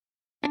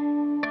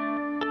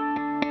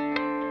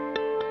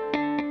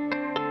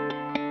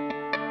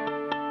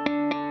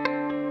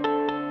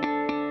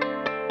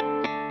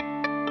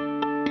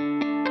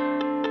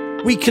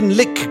We can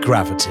lick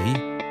gravity,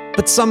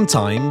 but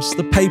sometimes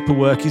the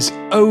paperwork is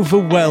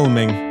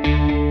overwhelming.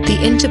 The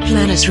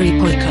Interplanetary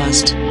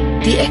Podcast.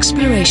 The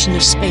exploration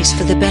of space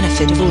for the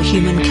benefit of all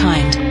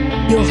humankind.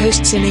 Your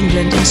hosts in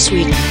England and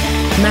Sweden,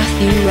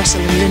 Matthew,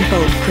 Russell and Lynn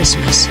Bolt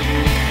Christmas.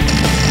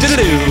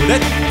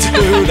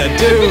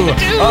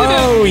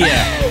 Oh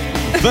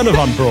yeah, Werner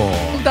von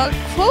Braun. That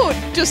quote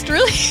just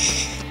really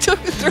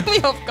threw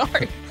me off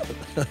guard.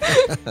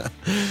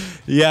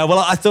 Yeah, well,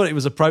 I thought it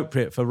was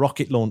appropriate for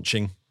rocket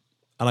launching,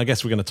 and I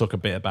guess we're going to talk a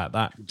bit about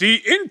that. The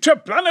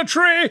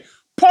Interplanetary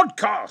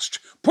Podcast,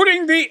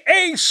 putting the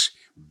ace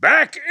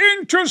back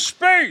into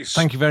space.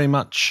 Thank you very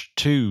much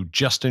to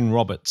Justin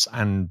Roberts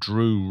and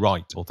Drew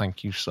Wright. Well,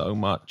 thank you so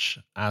much,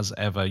 as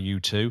ever, you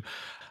two.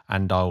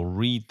 And I'll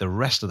read the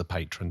rest of the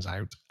patrons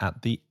out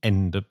at the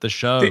end of the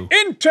show. The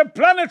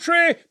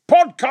Interplanetary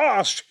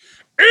Podcast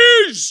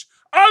is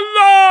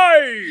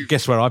alive!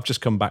 Guess where I've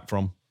just come back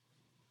from?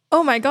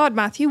 Oh my God,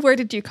 Matthew, where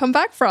did you come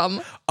back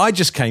from? I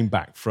just came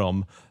back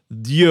from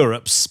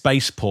Europe's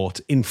spaceport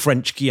in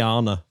French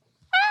Guiana.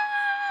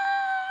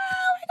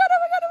 Oh my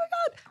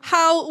God.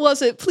 How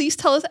was it? Please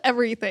tell us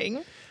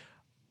everything.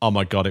 Oh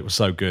my God, it was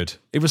so good.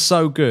 It was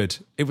so good.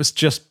 It was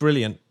just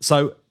brilliant.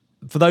 So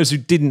for those who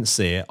didn't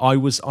see it, I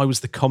was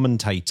the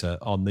commentator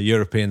on the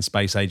European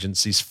Space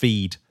Agency's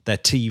feed, their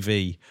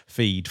TV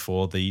feed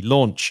for the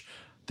launch,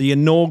 the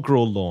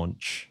inaugural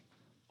launch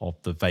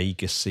of the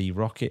Vega C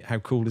rocket. How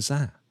cool is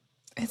that?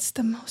 It's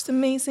the most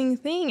amazing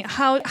thing.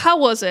 How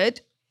was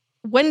it?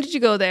 When did you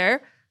go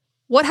there?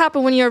 What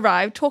happened when you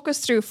arrived? Talk us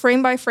through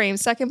frame by frame,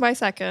 second by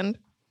second.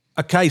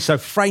 Okay, so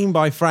frame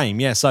by frame,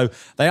 yeah. So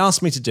they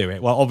asked me to do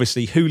it. Well,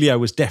 obviously, Julio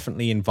was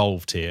definitely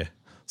involved here.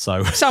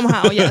 So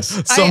somehow,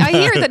 yes, I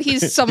hear that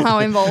he's somehow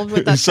involved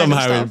with that. Somehow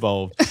kind of stuff.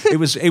 involved.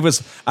 It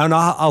was, and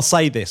I'll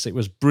say this: it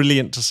was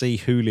brilliant to see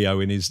Julio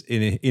in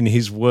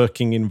his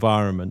working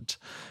environment.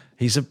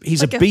 He's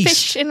like a beast.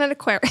 Fish in an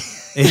aquarium.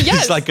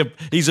 Yes.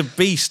 He's a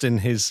beast, and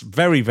he's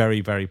very,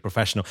 very, very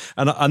professional.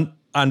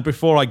 And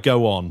before I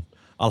go on,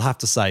 I'll have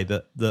to say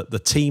that the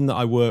team that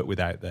I work with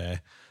out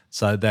there.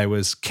 So there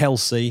was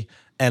Kelsey,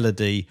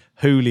 Elodie,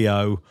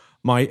 Julio,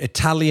 my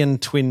Italian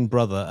twin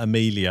brother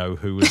Emilio,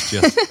 who was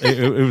just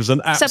it was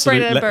an absolute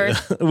separated at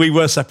birth. We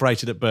were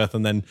separated at birth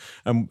and then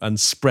and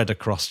spread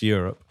across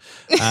Europe,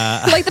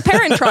 like the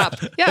Parent Trap.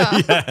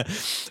 Yeah. Yeah.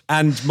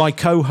 And my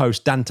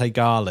co-host Dante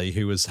Gali,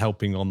 who was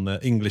helping on the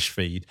English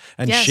feed,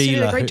 and yes, Sheila, she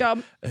did a great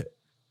job.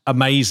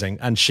 Amazing,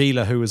 and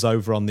Sheila, who was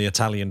over on the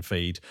Italian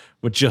feed,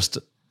 were just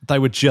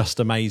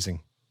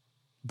amazing.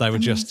 They were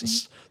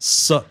just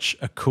such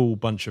a cool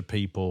bunch of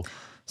people.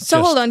 So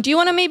hold on, do you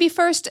want to maybe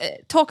first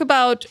talk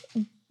about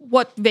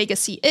what Vega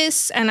C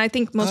is? And I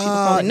think most people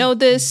probably know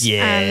this.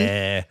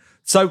 Yeah.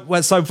 So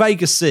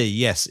Vega C,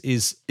 yes,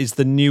 is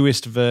the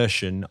newest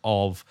version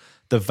of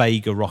the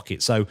Vega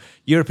rocket. So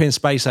European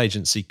Space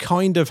Agency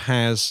kind of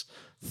has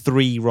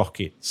 3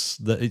 rockets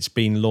that it's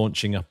been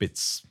launching up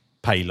its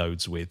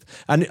payloads with.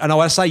 And when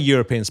I say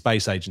European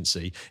Space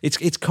Agency,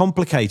 it's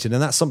complicated,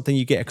 and that's something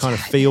you get a kind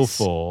of feel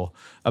for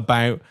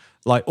about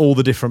like all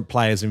the different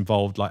players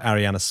involved, like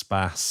Ariane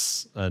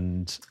Space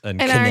and Ariane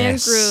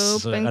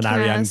Kinéis Group and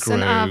Ariane Kinéis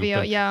and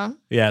Avio, yeah.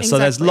 Yeah,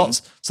 exactly.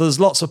 so there's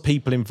lots of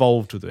people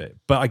involved with it.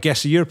 But I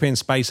guess the European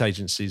Space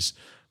Agency's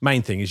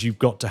main thing is you've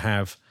got to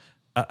have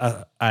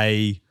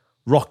a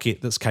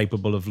rocket that's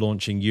capable of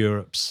launching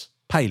Europe's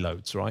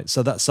payloads, right?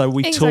 So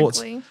we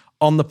talked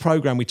on the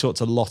program, we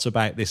talked a lot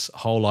about this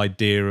whole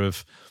idea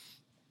of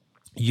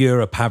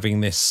Europe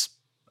having this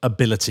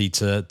ability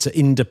to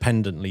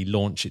independently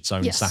launch its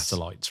own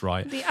satellites,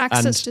 right? The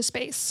access to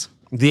space.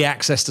 The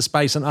access to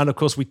space. And of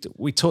course,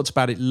 we talked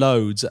about it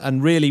loads.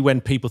 And really,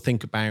 when people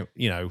think about,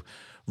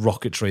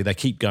 rocketry, they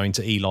keep going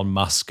to Elon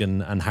Musk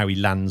and how he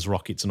lands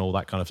rockets and all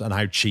that kind of stuff, and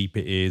how cheap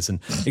it is, and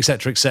et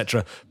cetera, et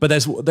cetera. But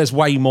there's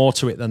way more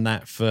to it than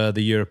that for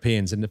the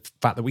Europeans, in the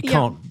fact that we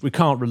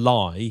can't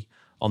rely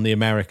on the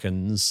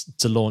Americans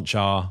to launch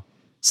our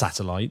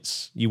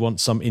satellites. You want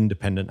some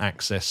independent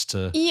access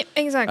to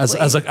exactly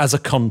as a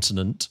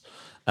continent,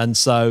 and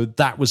so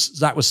that was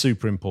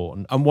super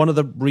important. And one of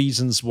the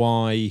reasons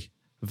why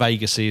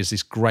Vega C is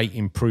this great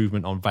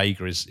improvement on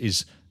Vega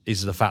is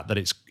the fact that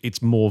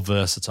it's more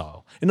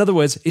versatile. In other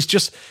words, it's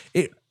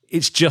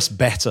just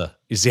better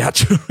is the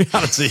actual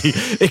reality.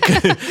 It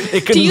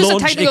can to use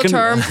launch, a technical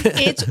term,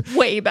 it's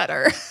way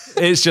better.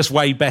 It's just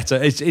way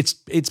better.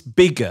 It's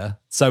bigger,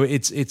 so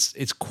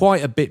it's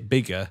quite a bit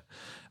bigger.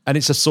 And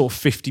it's a sort of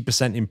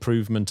 50%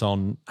 improvement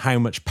on how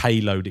much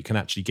payload it can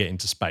actually get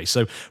into space.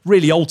 So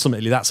really,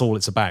 ultimately, that's all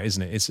it's about,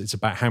 isn't it? It's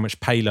about how much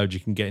payload you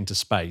can get into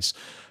space,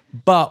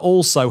 but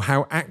also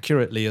how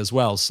accurately as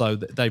well. So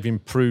that they've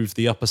improved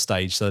the upper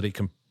stage so that it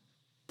can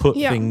put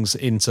things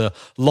into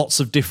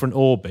lots of different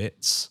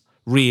orbits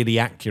really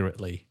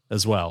accurately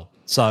as well.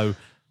 So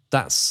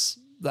that's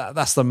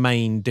the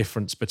main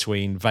difference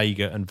between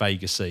Vega and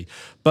Vega C.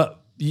 But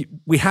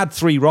we had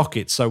 3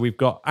 rockets. So we've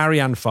got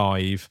Ariane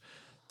 5,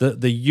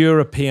 the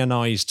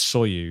Europeanized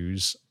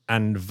Soyuz,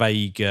 and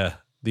Vega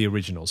the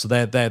original. So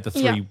they're the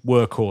three Yeah.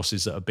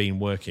 workhorses that have been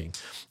working.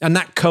 And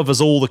that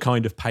covers all the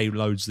kind of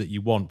payloads that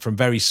you want, from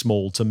very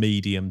small to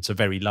medium to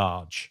very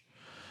large.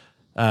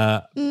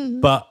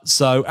 But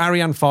so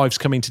Ariane 5's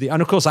coming to the...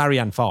 And of course,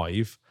 Ariane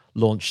 5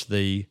 launched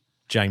the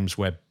James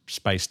Webb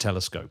Space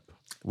Telescope.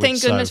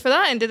 Thank goodness for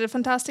that, and did a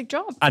fantastic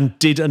job. And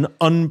did an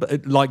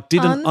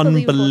Unbelievable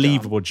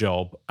unbelievable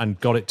job and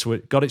got it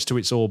to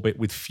its orbit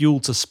with fuel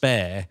to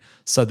spare,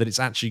 so that it's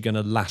actually going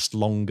to last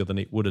longer than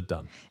it would have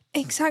done.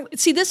 Exactly.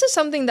 See, this is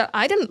something that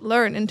I didn't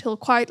learn until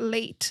quite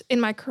late in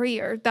my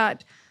career,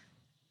 that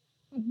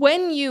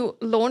when you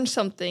launch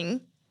something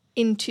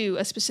into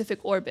a specific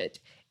orbit,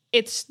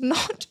 it's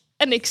not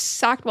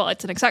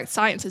it's an exact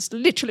science. It's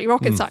literally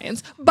rocket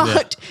science,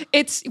 but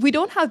we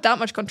don't have that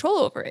much control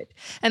over it.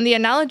 And the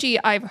analogy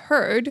I've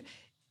heard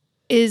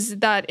is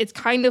that it's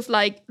kind of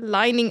like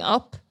lining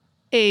up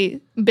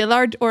a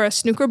billiard or a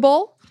snooker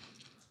ball.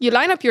 You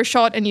line up your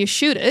shot and you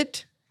shoot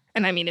it.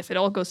 And I mean, if it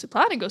all goes to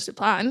plan, it goes to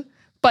plan.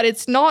 But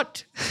it's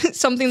not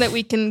something that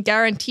we can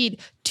guarantee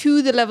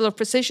to the level of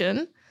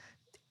precision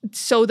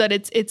so that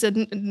it's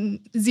a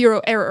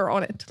zero error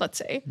on it, let's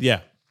say.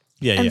 Yeah.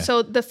 And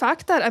so the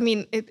fact that, I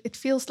mean, it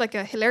feels like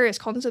a hilarious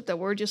concept that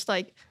we're just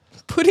like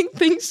putting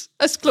things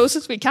as close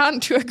as we can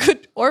to a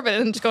good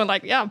orbit and just going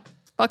like, yeah,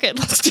 fuck it,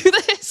 let's do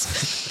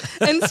this.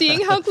 And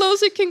seeing how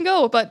close it can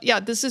go. But yeah,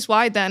 this is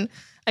why then,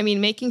 I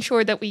mean, making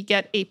sure that we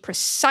get a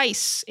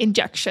precise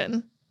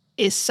injection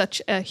is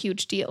such a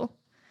huge deal.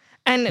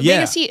 And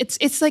Vega C,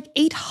 it's like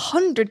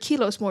 800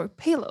 kilos more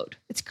payload.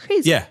 It's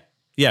crazy. Yeah,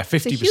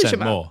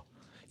 50% more.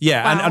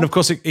 Yeah, Wow. and of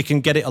course it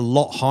can get it a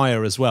lot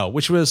higher as well,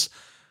 which was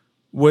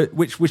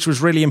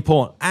really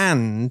important.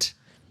 And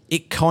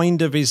it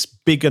kind of is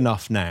big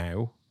enough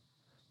now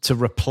to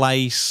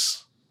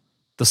replace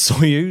the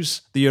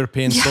Soyuz, the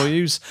European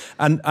Soyuz,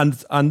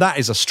 and that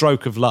is a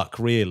stroke of luck,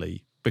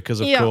 really,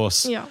 because of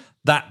course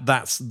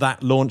that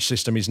launch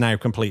system is now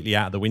completely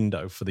out of the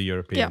window for the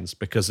Europeans,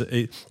 because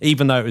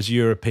even though it was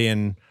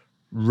European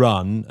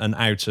run and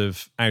out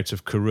of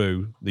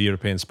Kourou, the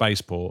European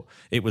spaceport,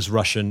 it was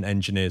Russian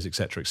engineers,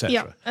 etc., etc.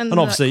 Yeah, and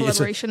obviously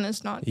collaboration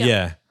is not.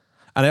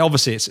 And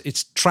obviously,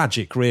 it's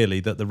tragic,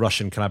 really, that the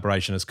Russian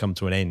collaboration has come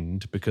to an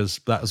end, because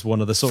that was one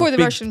of the sort for of the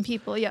big, Russian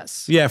people,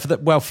 yes. Yeah,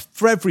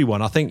 for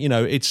everyone. I think,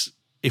 it's,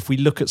 if we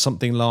look at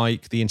something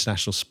like the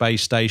International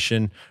Space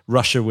Station,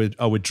 Russia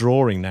are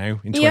withdrawing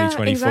now in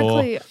 2024.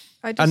 Exactly.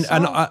 I just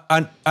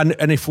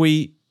And if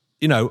we,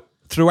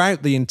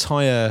 throughout the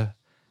entire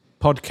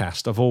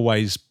podcast, I've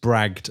always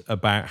bragged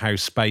about how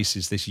space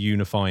is this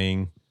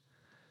unifying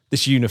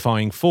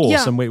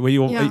force, and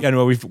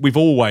we've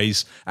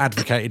always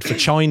advocated for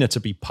China to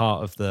be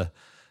part of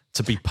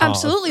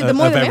Absolutely, of, the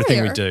more of the everything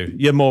merrier. we do.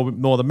 Yeah,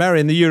 more the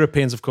merrier. And the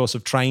Europeans, of course,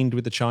 have trained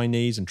with the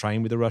Chinese and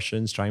trained with the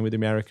Russians, trained with the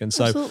Americans.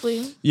 So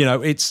Absolutely.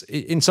 it's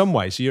in some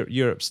ways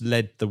Europe's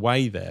led the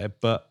way there,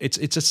 but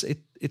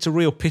it's a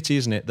real pity,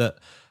 isn't it, that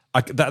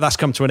that's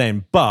come to an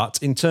end. But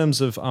in terms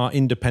of our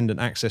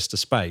independent access to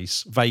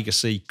space, Vega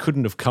C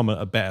couldn't have come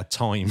at a better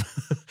time,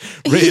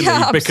 really,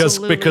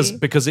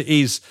 because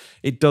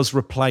it does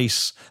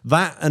replace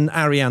that and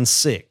Ariane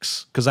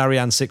 6, because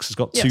Ariane 6 has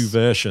got two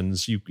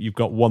versions. You've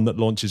got one that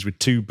launches with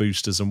 2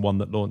 boosters and one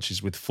that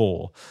launches with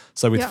 4.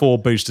 So with 4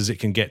 boosters, it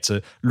can get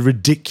to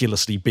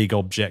ridiculously big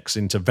objects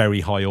into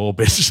very high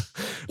orbit,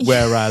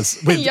 whereas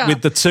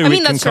with the 2, I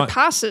mean, it can that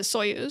surpasses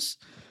Soyuz.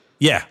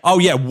 Yeah. Oh,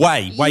 yeah.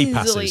 Way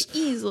passes.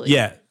 Easily.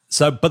 Yeah.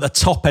 So, but the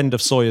top end of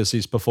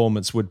Soyuz's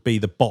performance would be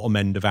the bottom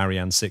end of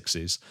Ariane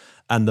 6's,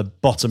 and the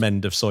bottom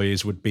end of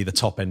Soyuz would be the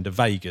top end of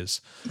Vega's.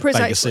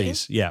 Precisely. Vega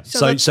C's. Yeah.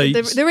 So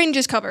the range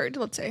is covered,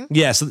 let's say.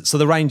 Yeah. So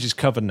the range is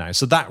covered now.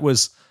 So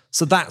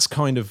that's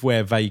kind of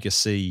where Vega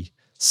C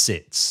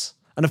sits.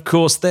 And of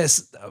course,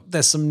 there's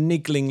some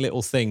niggling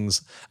little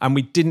things, and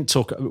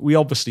we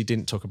obviously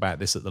didn't talk about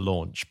this at the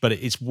launch, but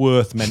it's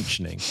worth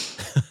mentioning.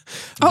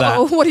 What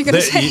are you going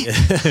to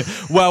say?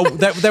 Well,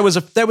 there was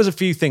a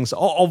few things.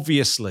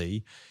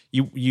 Obviously,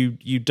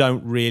 you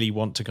don't really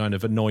want to kind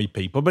of annoy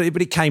people, but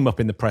it came up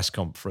in the press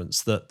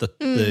conference that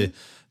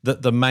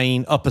the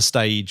main upper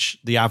stage,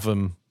 the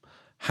Avom,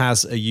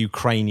 has a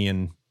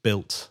Ukrainian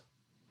built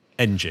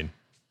engine.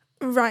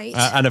 Right.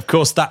 And of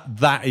course,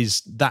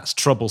 that's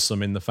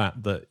troublesome in the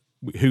fact that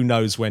who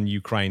knows when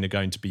Ukraine are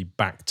going to be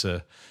back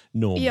to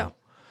normal.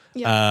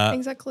 Yeah,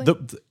 exactly.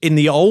 In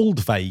the old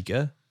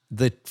Vega,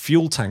 the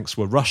fuel tanks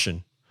were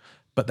Russian,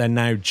 but they're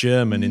now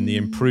German in the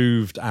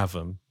improved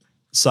Avom.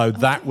 So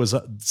that was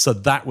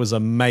a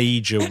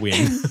major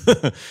win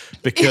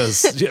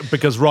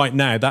because right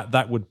now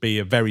that would be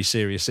a very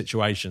serious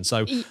situation.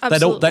 So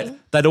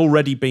they'd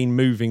already been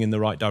moving in the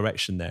right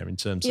direction there in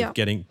terms of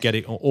getting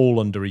it all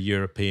under a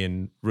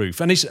European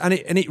roof, and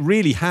it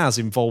really has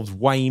involved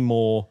way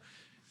more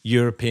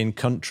European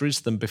countries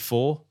than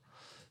before.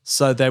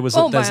 So there was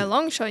by a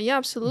long shot, yeah,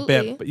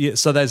 absolutely.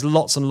 So there's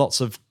lots and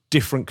lots of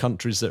different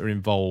countries that are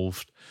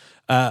involved.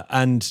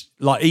 And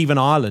like even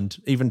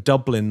Ireland, even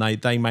Dublin,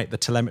 they make the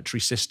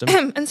telemetry system.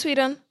 And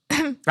Sweden.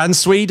 And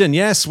Sweden,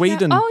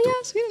 Sweden. Yeah. Oh,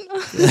 yeah, Sweden.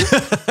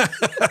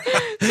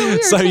 So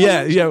So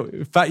challenge.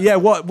 in fact,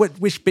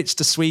 which bits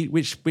to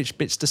which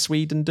bits to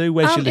Sweden do?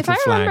 Where's your If little I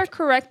flag? remember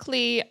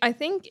correctly, I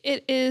think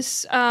it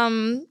is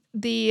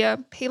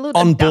the payload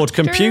Onboard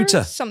adapter,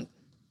 computer.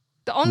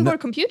 The onboard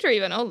computer,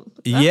 even. Oh,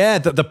 what's that? Yeah,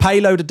 the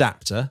payload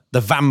adapter,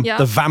 the vampire,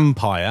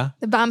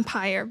 The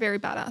vampire, very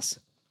badass.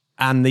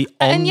 and the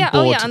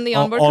onboard. And the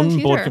onboard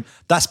computer.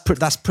 That's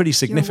pretty You're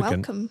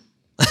significant. welcome.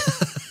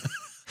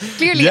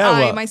 Clearly, Yeah, I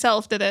well-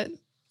 myself did it.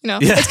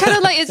 It's kind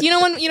of like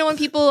when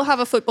people have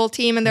a football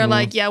team and they're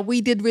like, yeah, we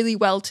did really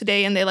well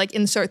today, and they like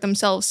insert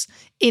themselves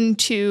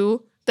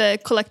into the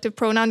collective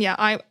pronoun. Yeah,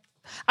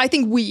 I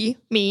think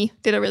me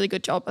did a really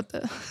good job at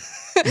the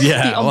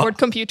the onboard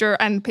computer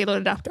and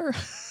payload adapter.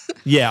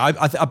 Yeah,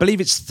 I believe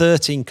it's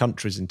 13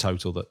 countries in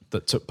total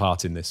that took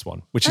part in this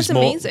one, which That's is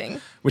more, amazing.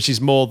 which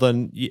is more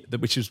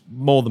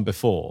than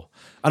before.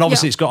 And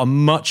obviously, Yeah.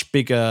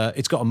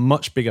 it's got a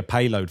much bigger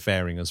payload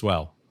fairing as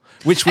well,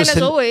 which was And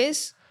as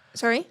always,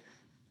 sorry.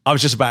 I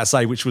was just about to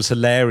say, which was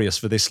hilarious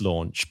for this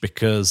launch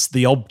because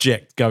the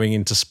object going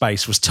into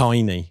space was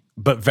tiny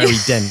but very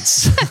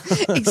dense.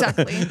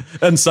 Exactly.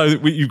 And so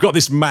you've got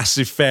this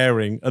massive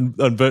fairing and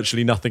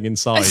virtually nothing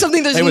inside.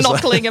 Something there's It was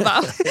nothing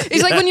about.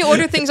 It's like when you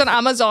order things on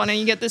Amazon and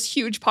you get this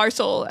huge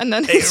parcel and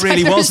then It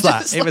really was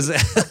that. just It was.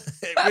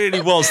 It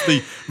really was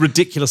the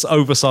ridiculous,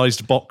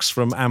 oversized box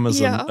from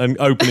Amazon, Yeah. and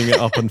opening it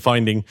up and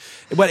finding.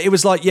 Well, it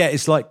was like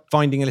it's like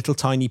finding a little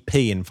tiny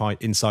pea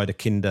inside a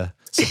Kinder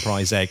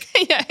Surprise egg.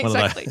 Yeah, One of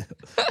those. exactly.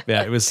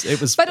 Yeah, it was.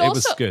 But it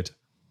was also- good.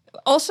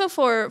 Also,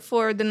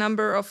 for the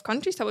number of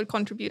countries that would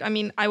contribute, I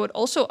mean, I would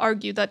also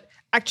argue that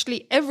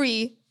actually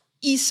every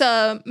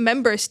ESA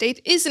member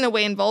state is in a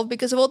way involved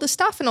because of all the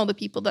staff and all the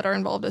people that are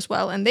involved as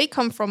well, and they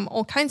come from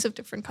all kinds of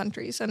different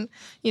countries. And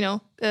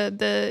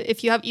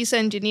if you have ESA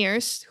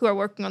engineers who are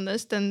working on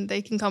this, then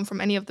they can come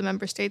from any of the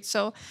member states.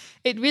 So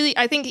it really,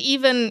 I think,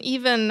 even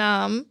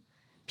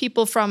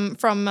people from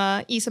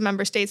ESA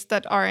member states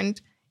that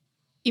aren't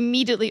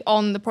immediately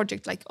on the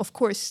project, like, of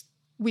course,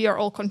 we are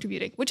all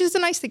contributing, which is the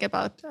nice thing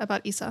about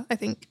ESA, I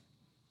think.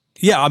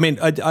 Yeah, I mean,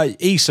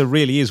 ESA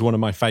really is one of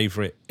my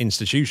favourite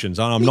institutions,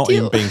 and I'm not too.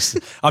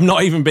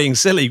 even being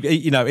silly.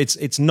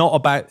 It's not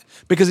about,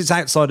 because it's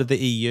outside of the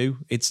EU.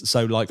 It's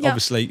so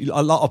obviously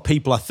a lot of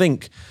people, I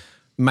think,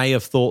 may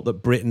have thought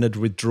that Britain had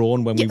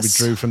withdrawn when we Yes.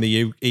 withdrew from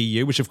the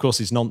EU, which of course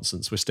is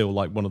nonsense. We're still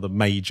like one of the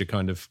major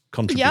kind of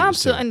contributors. Yeah, to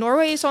absolutely. it. And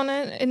Norway is on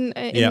it in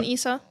Yeah.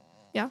 ESA.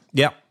 Yeah.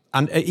 Yeah,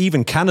 and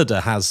even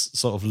Canada has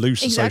sort of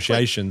loose Exactly.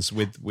 associations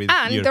with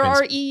And Europeans.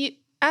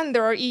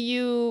 there are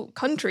EU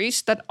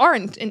countries that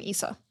aren't in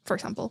ESA, for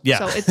example. Yeah.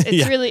 So it's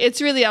Yeah.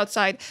 it's really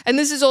outside. And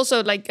this is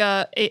also like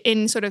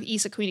in sort of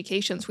ESA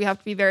communications, we have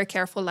to be very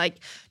careful. Like,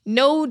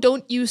 no,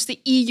 don't use the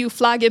EU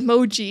flag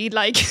emoji.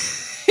 Like,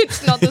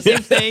 it's not the same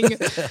thing.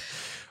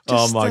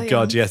 Oh my Just,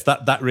 God, yes,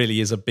 that really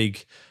is a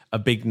big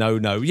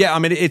no. Yeah, I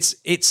mean, it's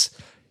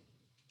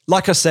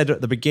like I said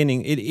at the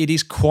beginning, it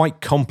is quite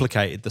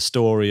complicated, the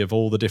story of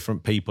all the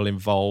different people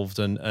involved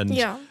and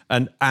Yeah.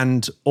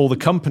 and all the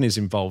companies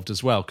involved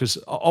as well. Because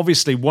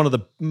obviously one of the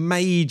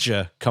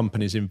major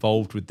companies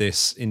involved with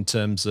this in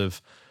terms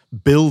of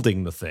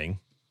building the thing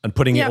and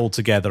putting it Yeah. all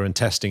together and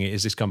testing it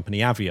is this company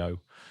Avio,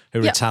 who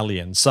are Yeah.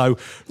 Italian. So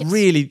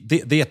really,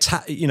 the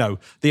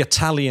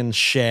Italians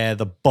share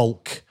the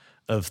bulk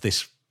of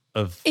this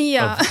of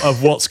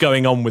what's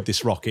going on with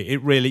this rocket. It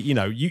really,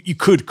 you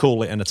could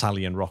call it an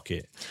Italian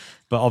rocket,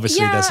 but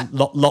obviously Yeah. there's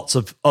lots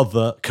of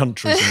other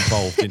countries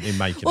involved in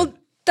making Well, it.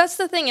 that's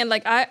the thing. And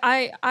like,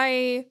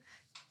 I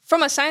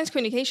from a science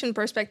communication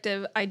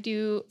perspective, I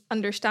do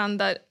understand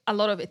that a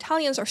lot of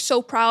Italians are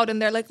so proud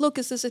and they're like, look,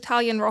 it's this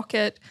Italian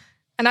rocket.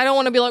 And I don't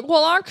want to be like,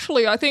 well,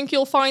 actually, I think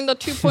you'll find that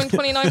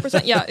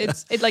 2.29%. Yeah,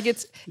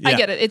 I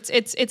get it.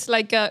 It's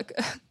like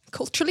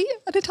culturally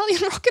an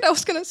Italian rocket, I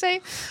was going to say.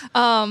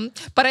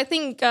 But I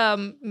think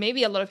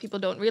maybe a lot of people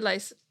don't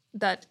realize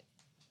that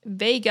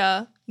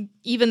Vega,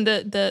 even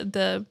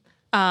the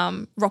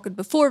rocket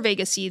before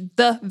Vega C,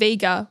 the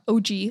Vega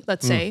OG,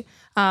 let's say,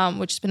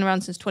 which has been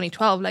around since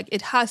 2012, like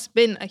it has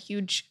been a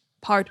huge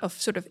part of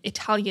sort of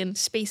Italian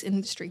space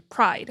industry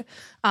pride.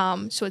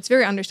 So it's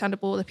very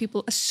understandable that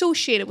people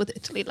associate it with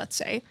Italy, let's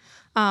say.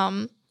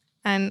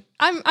 And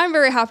I'm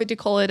very happy to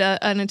call it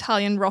an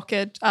Italian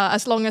rocket,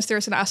 as long as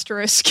there's an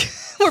asterisk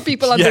where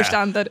people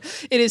understand that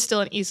it is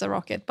still an ESA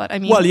rocket. But I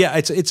mean, Well, yeah,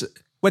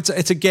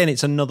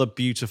 it's another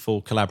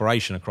beautiful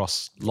collaboration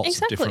across lots of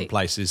Exactly. different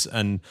places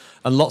and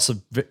lots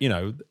of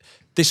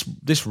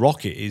this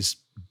rocket is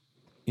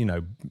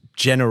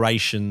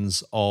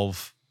generations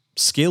of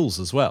skills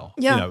as well.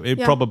 Yeah, It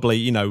yeah.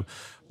 probably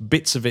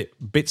bits of it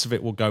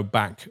will go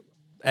back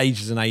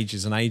ages and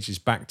ages and ages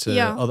back to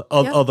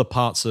other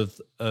parts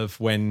of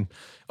when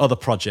other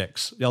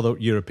projects, the other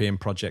European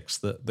projects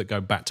that go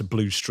back to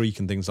Blue Streak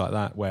and things like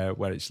that, where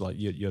it's like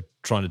you're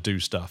trying to do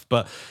stuff.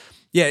 But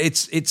yeah,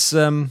 it's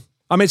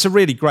I mean, it's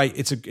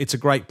a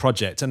great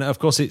project, and of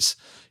course it's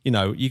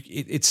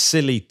it's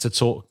silly to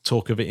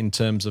talk of it in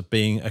terms of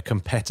being a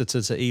competitor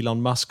to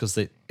Elon Musk because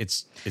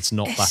it's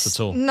not that at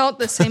all. not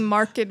the same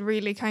market,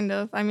 really. Kind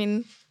of. I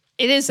mean,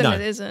 It is and No.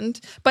 it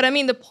isn't. But I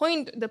mean, the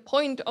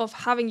point of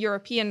having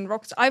European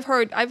rockets, I've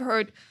heard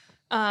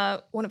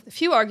one of the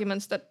few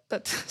arguments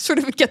that sort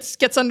of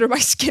gets under my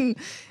skin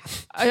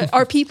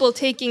are people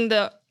taking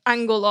the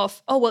angle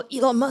of, oh, well,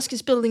 Elon Musk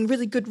is building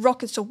really good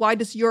rockets, so why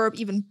does Europe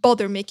even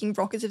bother making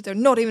rockets if they're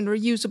not even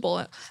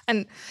reusable?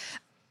 And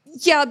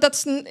yeah,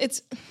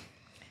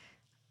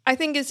 I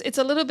think it's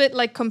a little bit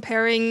like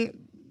comparing.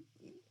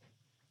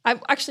 I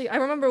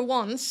remember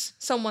once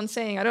someone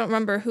saying, I don't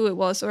remember who it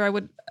was, or I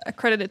would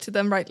accredit it to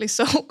them rightly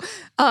so,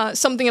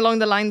 something along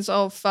the lines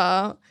of,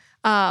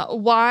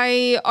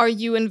 why are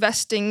you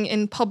investing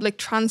in public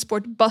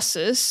transport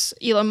buses?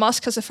 Elon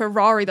Musk has a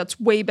Ferrari that's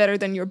way better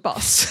than your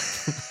bus.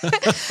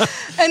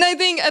 And I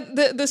think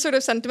the sort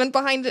of sentiment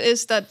behind it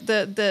is that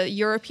the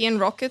European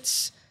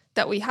rockets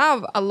that we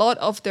have, a lot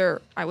of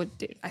their, I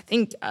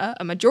think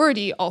a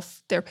majority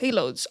of their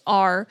payloads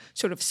are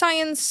sort of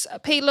science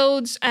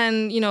payloads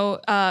and,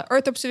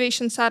 Earth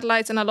observation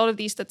satellites, and a lot of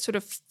these that sort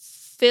of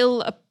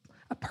fill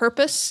a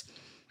purpose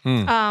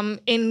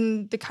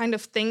in the kind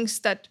of things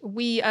that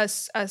we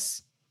as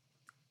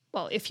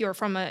well, if you're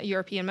from a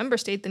European member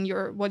state, then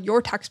what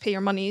your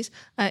taxpayer money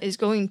is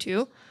going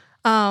to.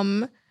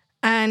 And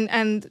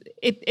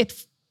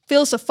it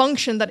fills a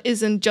function that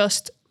isn't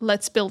just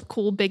let's build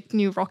cool big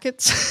new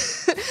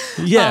rockets.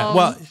 Yeah,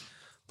 well,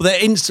 they're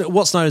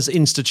what's known as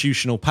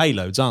institutional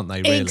payloads, aren't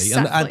they? Really,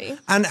 exactly.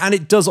 And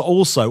it does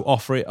also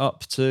offer it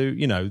up to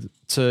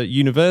to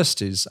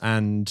universities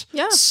and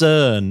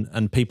CERN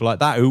and people like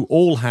that who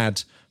all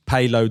had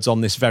payloads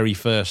on this very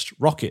first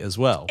rocket as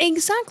well.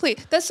 Exactly.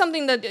 That's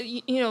something that,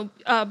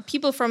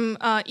 people from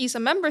ESA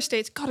member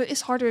states, God, it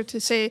is harder to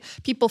say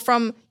people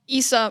from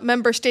ESA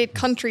member state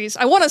countries.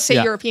 I want to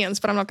say Europeans,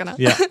 but I'm not going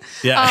to.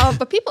 Yeah.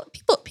 But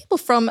people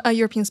from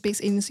European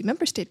Space Agency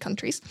member state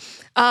countries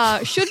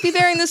should be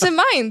bearing this in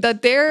mind,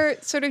 that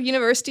their sort of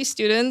university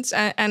students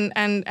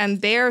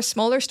and their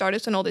smaller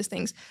startups and all these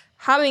things,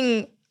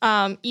 having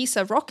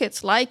ESA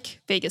rockets like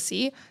Vega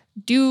C,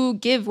 do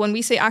give, when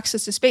we say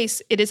access to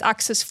space, it is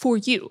access for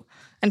you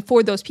and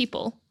for those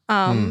people,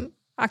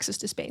 access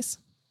to space.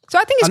 So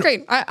I think it's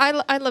great.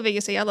 I love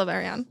Vega C. I love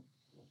Ariane.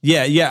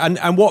 Yeah,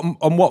 and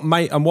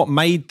what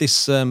made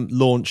this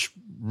launch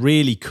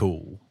really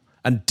cool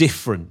and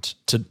different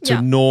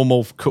to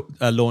normal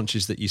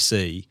launches that you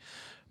see,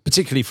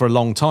 particularly for a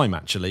long time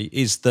actually,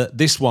 is that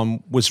this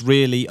one was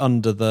really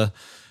under the.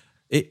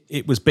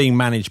 It was being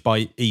managed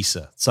by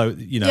ESA. So,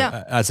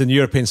 as a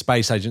European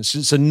Space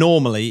Agency, so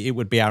normally it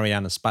would be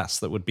Arianespace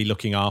that would be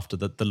looking after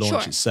the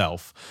launch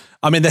itself.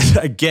 I mean,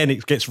 again,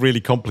 it gets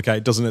really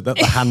complicated, doesn't it? That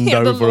the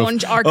handover the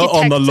launch architect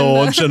on the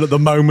launch and at the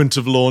moment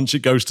of launch, it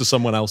goes to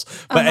someone else.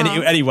 But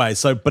anyway,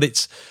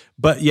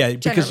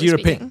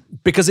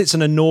 because it's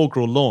an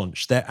inaugural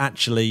launch, they're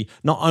actually,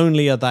 not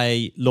only are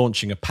they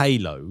launching a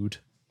payload,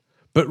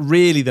 but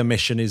really the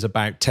mission is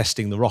about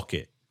testing the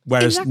rocket.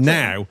 Whereas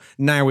now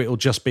it'll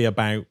just be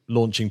about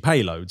launching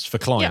payloads for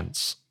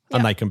clients,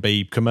 and they can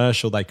be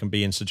commercial, they can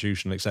be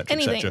institutional, etc.,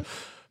 etc.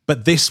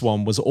 But this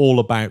one was all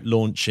about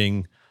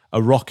launching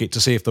a rocket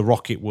to see if the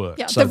rocket worked.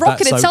 Yeah, so the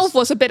rocket itself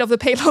was a bit of the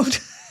payload.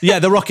 Yeah,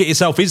 the rocket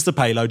itself is the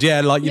payload.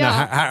 Yeah, like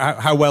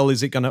how well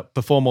is it going to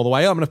perform all the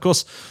way up? And of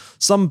course,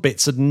 some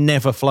bits had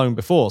never flown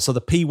before. So the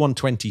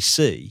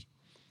P120C,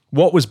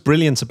 what was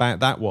brilliant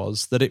about that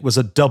was that it was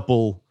a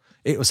double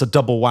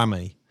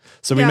whammy.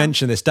 So we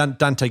mentioned this.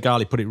 Dante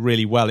Gali put it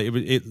really well.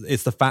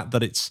 It's the fact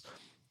that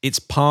it's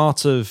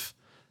part of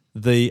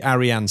the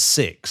Ariane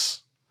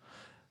 6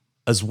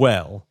 as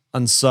well.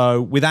 And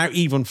so without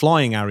even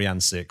flying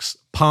Ariane 6,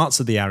 parts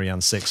of the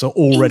Ariane 6 are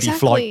already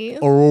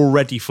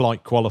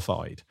flight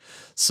qualified.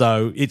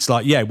 So it's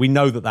like, we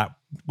know that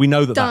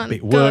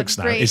bit works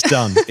now. Great. It's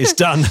done. It's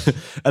done.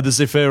 At the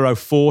Zefiro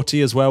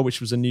 40 as well,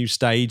 which was a new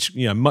stage,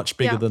 much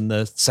bigger than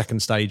the second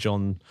stage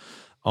on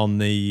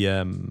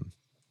the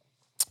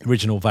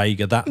original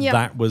Vega.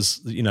 That was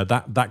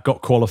that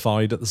got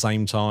qualified at the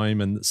same time,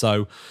 and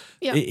so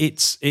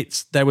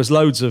it's there was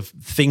loads of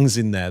things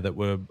in there that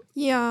were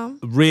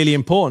really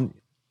important.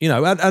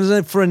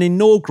 And for an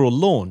inaugural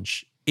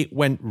launch, it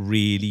went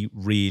really,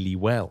 really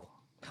well.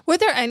 Were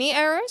there any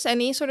errors,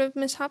 any sort of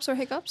mishaps or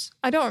hiccups?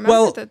 I don't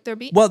remember that there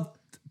be. Well,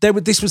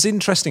 this was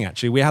interesting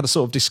actually. We had a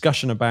sort of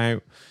discussion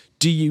about.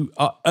 Do you,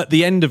 at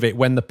the end of it,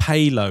 when the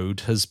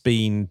payload has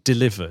been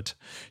delivered,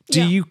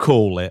 do you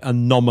call it a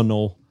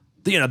nominal?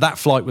 That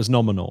flight was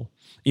nominal.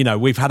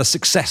 We've had a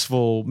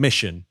successful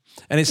mission.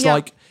 And it's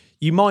like,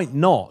 you might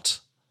not.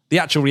 The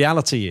actual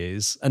reality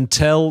is,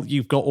 until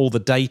you've got all the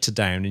data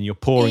down and you're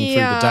pouring through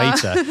the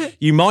data,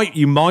 you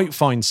might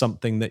find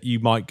something that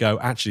you might go,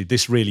 actually,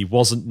 this really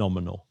wasn't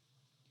nominal.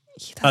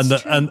 And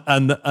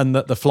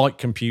that the flight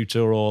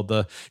computer or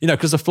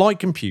because the flight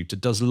computer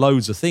does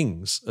loads of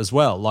things as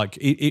well. Like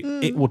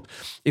it would,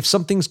 if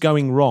something's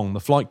going wrong,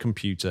 the flight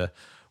computer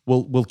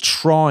will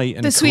try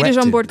and the Swedish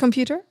onboard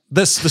computer.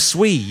 The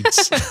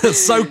Swedes,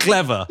 so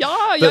clever.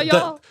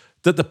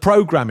 That the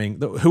programming,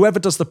 whoever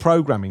does the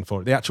programming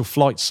for it, the actual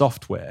flight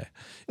software,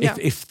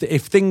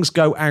 if things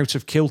go out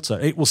of kilter,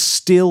 it will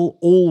still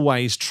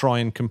always try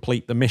and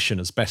complete the mission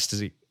as best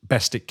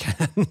best it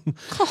can.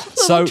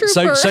 Little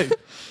trooper.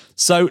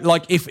 So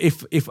like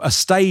if a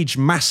stage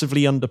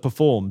massively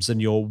underperforms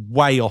and you're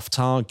way off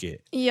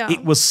target,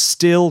 it will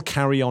still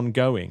carry on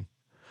going.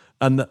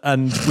 And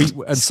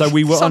so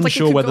we were Sounds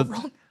unsure like it could whether go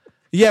wrong.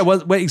 Yeah,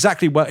 well,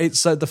 exactly. Well,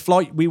 it's the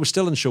flight. We were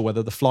still unsure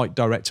whether the flight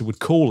director would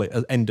call it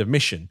an end of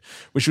mission,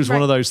 which was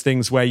one of those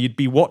things where you'd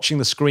be watching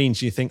the screens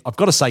and you think, I've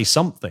got to say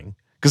something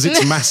because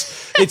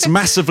it's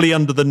massively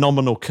under the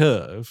nominal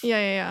curve.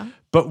 Yeah.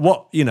 But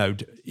what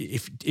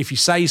if you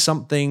say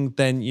something,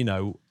 then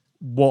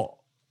what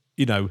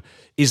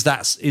is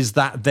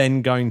that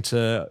then going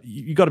to?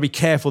 You got to be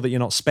careful that you're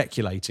not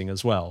speculating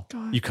as well.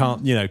 You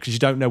can't, because you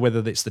don't know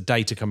whether it's the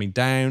data coming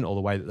down or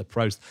the way that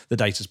the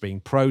data's being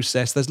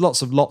processed. There's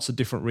lots of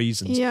different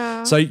reasons.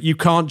 Yeah. So you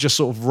can't just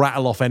sort of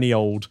rattle off any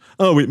old.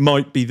 Oh, it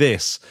might be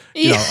this.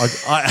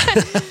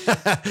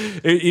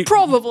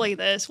 Probably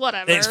this.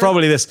 Whatever. It's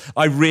probably this.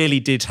 I really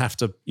did have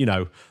to.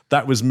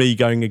 That was me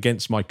going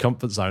against my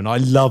comfort zone. I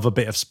love a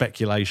bit of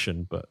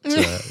speculation, but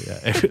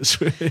it was.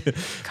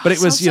 But it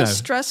was so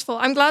stressful.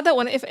 I'm glad that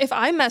if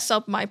I mess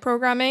up my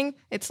programming,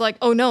 it's like,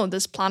 oh no,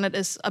 this planet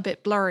is a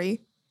bit blurry.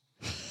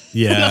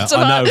 Yeah,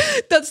 I know.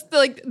 That's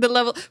like the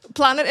level.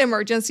 Planet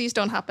emergencies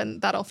don't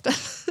happen that often.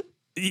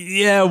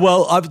 Yeah,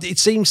 well, it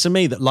seems to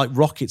me that like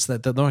rockets,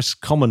 that the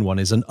most common one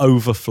is an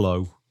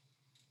overflow.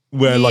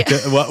 Where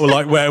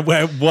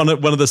where one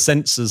of the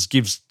sensors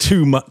gives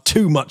too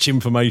much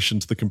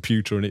information to the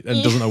computer and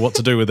doesn't know what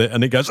to do with it,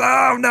 and it goes,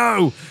 oh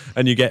no,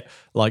 and you get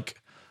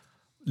like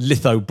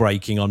litho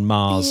breaking on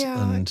Mars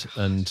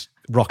and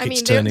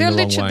rockets turning the wrong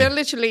way. They're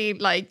literally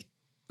like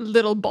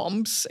little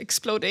bombs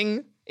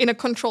exploding in a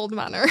controlled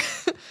manner.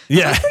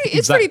 Yeah,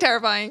 it's pretty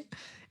terrifying.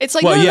 It's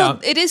like no,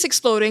 it is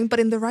exploding,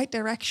 but in the right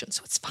direction,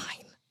 so it's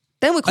fine.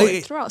 Then we call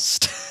it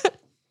thrust.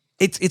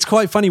 It's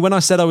quite funny when I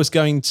said I was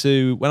going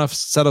to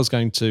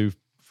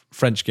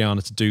French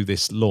Guiana to do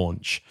this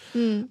launch,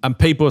 and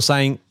people were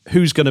saying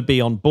who's going to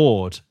be on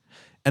board,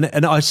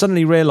 and I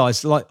suddenly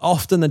realised like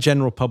often the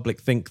general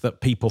public think that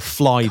people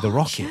fly the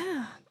rocket. Yeah,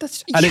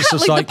 and it's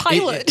just like the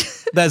pilot.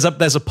 There's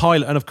a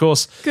pilot, and of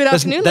course, good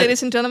afternoon,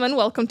 ladies and gentlemen.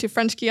 Welcome to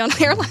French Guiana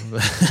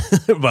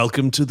Airlines.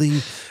 welcome to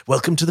the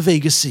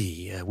Vega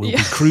Sea. We'll be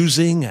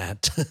cruising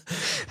at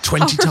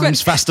 20 times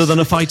faster than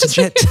a fighter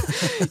jet.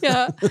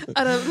 Yeah,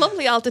 at a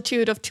lovely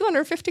altitude of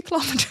 250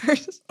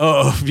 kilometers.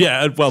 Oh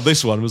yeah, well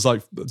this one was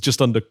like just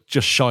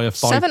shy of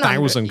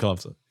 5,000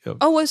 kilometers.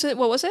 Oh, was it?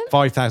 What was it?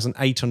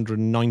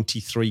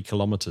 5,893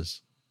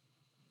 kilometers.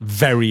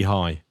 Very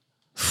high.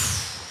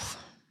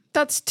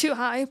 That's too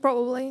high,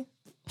 probably.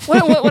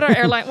 What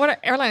are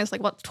airlines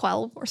like? What,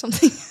 12 or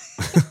something?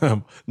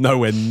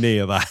 Nowhere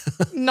near that.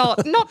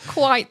 Not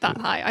quite that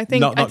high. I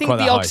think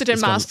the oxygen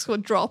masks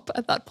would drop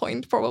at that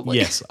point, probably.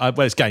 Yes,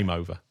 well, it's game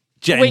over.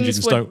 Jet Wings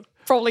engines would don't.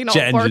 Probably not.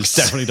 Jet works. engines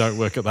definitely don't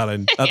work at that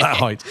end, at that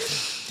height.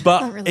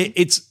 But really.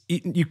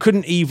 You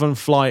couldn't even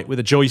fly it with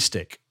a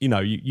joystick.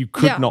 You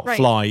could not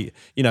fly.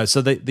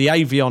 So the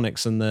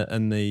avionics and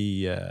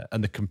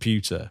the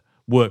computer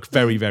work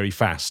very, very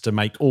fast to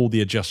make all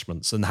the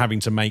adjustments, and having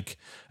to make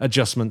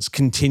adjustments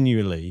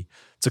continually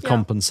to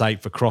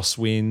compensate for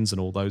crosswinds and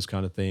all those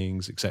kind of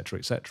things, et cetera,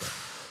 et cetera.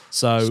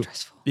 So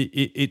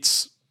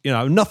it's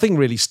nothing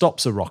really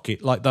stops a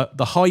rocket, like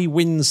the high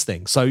winds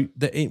thing. So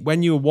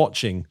when you're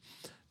watching,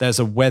 there's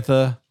a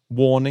weather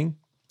warning.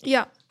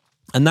 Yeah.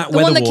 And that the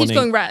weather one that warning, keeps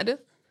going red.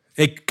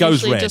 It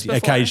goes red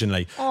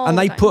occasionally. And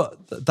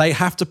they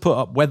have to put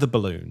up weather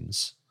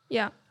balloons.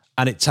 Yeah.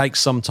 And it takes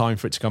some time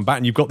for it to come back.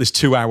 And you've got this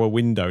 2-hour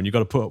window, and you've got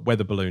to put up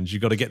weather balloons.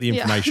 You've got to get the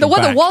information The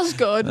weather back. was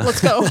good.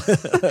 Let's go.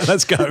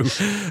 Let's go.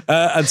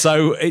 And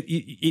so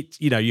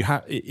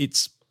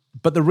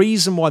but the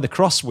reason why the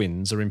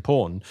crosswinds are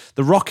important,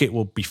 the rocket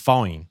will be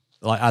fine.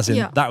 Like as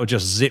in that would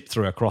just zip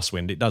through a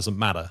crosswind. It doesn't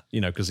matter,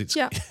 because it's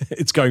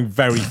it's going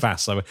very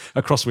fast. So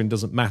a crosswind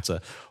doesn't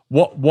matter.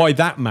 Why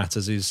that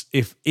matters is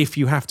if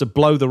you have to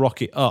blow the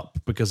rocket up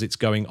because it's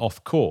going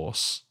off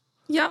course.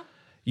 Yeah.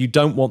 You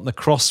don't want the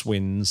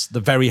crosswinds, the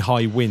very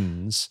high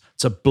winds,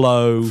 to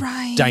blow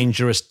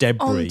dangerous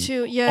debris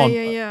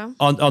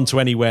onto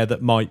anywhere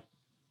that might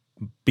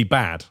be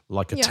bad,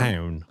 like a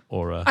town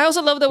or a... I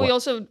also love that we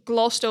also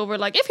glossed over,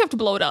 like, if you have to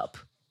blow it up.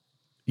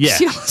 Yeah.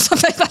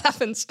 Something like that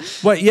happens.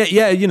 Well,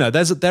 yeah,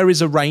 there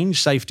is a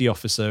range safety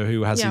officer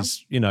who has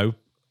his,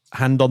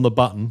 hand on the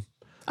button.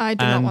 I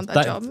do not want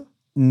that job.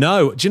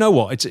 No, do you know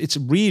what? It's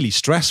really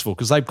stressful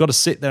because they've got to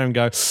sit there and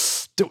go,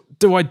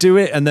 do I do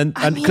it? And then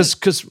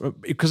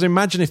because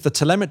imagine if the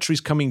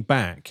telemetry's coming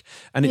back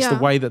and it's the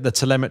way that the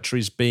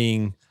telemetry's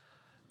being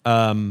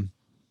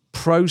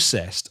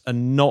processed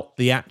and not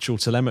the actual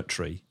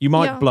telemetry. You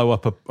might blow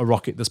up a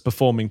rocket that's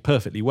performing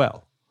perfectly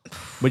well,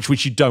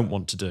 which you don't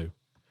want to do.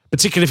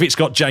 Particularly if it's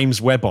got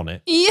James Webb on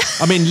it. Yeah.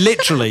 I mean,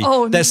 literally, my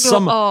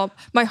heart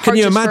can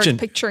you just imagine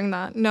hurts picturing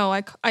that? No,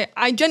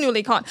 I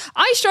genuinely can't.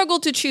 I struggle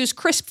to choose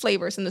crisp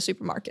flavors in the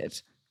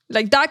supermarket.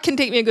 Like that can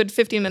take me a good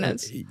 15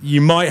 minutes.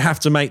 You might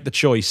have to make the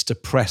choice to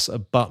press a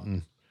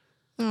button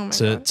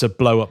to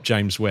blow up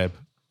James Webb.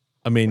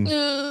 I mean,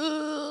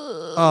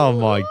 Oh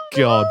my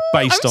God,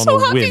 based I'm on so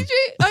a happy, win.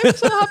 I'm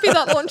so happy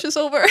that launch is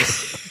over.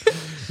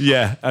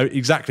 Yeah,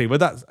 exactly. Well,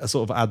 that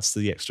sort of adds to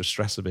the extra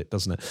stress a bit,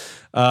 doesn't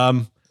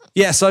it?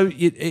 Yeah, so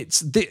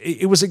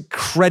it was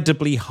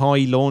incredibly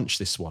high launch,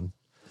 this one.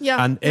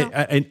 Yeah.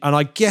 And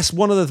I guess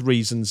one of the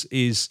reasons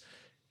is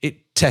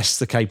it tests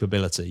the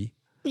capability.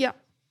 Yeah.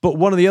 But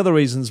one of the other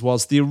reasons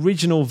was the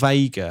original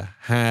Vega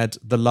had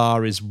the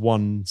Laris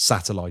 1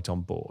 satellite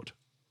on board.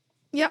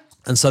 Yeah.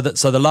 And so the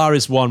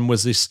Laris 1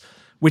 was this,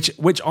 which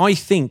I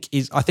think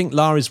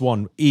Laris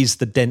 1 is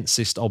the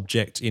densest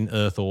object in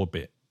Earth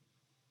orbit.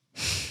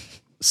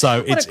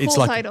 So What a cool it's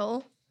like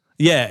title.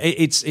 yeah,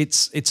 it's a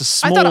I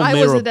small thought I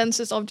was mirror. the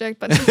densest object,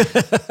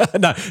 but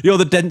No, you're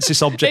the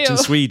densest object in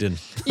Ew. Sweden.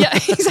 yeah,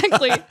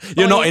 exactly.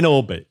 You're not in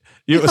orbit.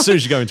 As soon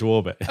as you go into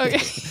orbit. Okay,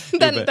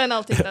 then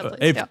I'll take that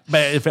place. Yeah.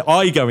 But if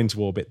I go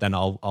into orbit, then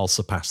I'll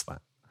surpass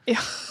that. Yeah.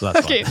 So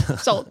that's Okay, fine.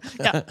 sold.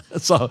 Yeah.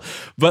 So,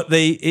 but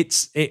the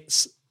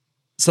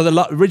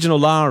original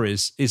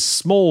Laris is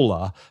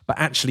smaller, but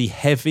actually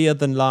heavier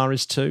than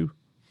Laris 2.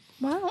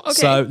 Wow. Okay.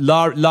 So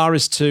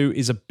Laris 2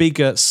 is a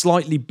bigger,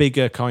 slightly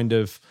bigger kind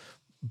of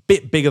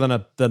bit bigger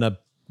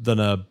than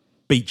a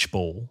beach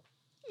ball,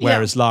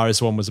 whereas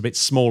Laris 1 was a bit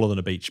smaller than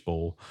a beach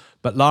ball.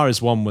 But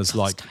Laris 1 was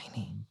like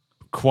tiny.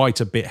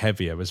 quite a bit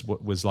heavier, was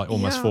like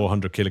almost Yeah.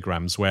 400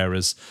 kilograms,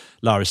 whereas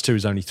Laris 2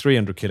 is only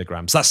 300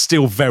 kilograms. That's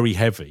still very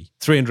heavy.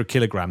 300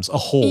 kilograms, a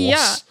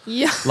horse.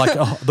 Yeah. Like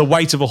the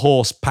weight of a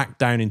horse packed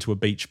down into a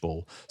beach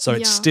ball. So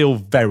it's Yeah. still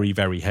very,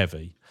 very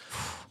heavy.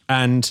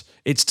 And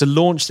it's to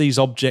launch these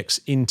objects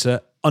into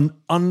an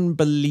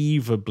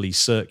unbelievably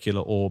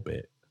circular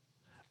orbit.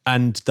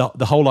 And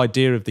the whole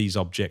idea of these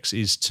objects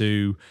is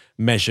to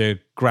measure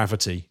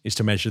gravity, is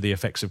to measure the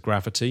effects of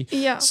gravity.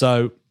 Yeah.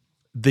 So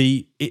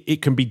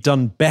it can be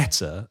done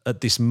better at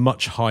this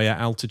much higher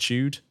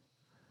altitude.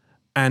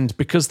 And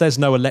because there's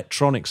no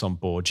electronics on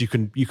board, you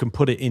can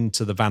put it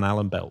into the Van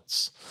Allen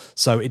belts.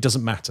 So it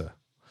doesn't matter.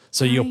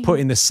 So you're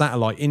putting this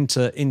satellite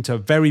into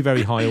very,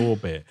 very high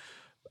orbit.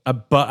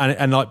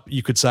 But like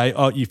you could say,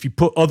 if you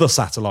put other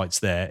satellites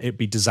there, it'd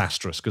be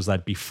disastrous because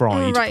they'd be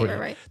fried.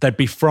 Right. They'd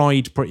be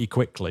fried pretty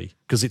quickly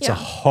because it's a Yeah.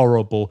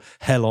 horrible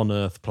hell on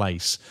earth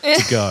place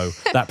to go.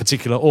 That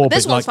particular orbit,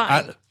 This one's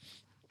fine.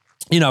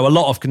 A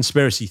lot of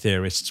conspiracy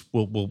theorists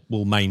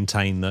will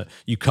maintain that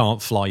you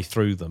can't fly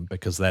through them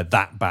because they're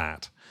that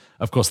bad.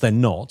 Of course, they're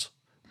not,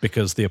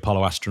 because the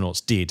Apollo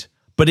astronauts did.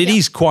 But it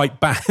is quite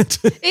bad.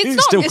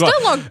 It's still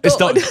not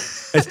good.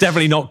 It's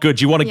definitely not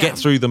good. You want to Yeah. get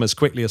through them as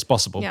quickly as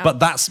possible. Yeah. But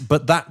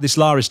this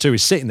Laris 2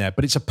 is sitting there,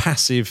 but it's a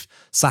passive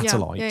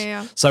satellite.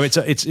 Yeah. So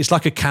it's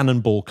like a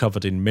cannonball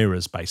covered in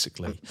mirrors,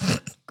 basically.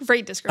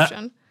 Great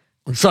description.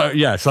 So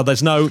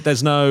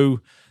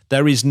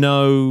there is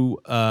no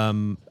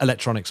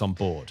electronics on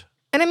board.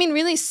 And I mean,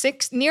 really,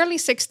 nearly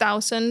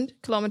 6,000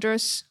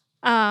 kilometers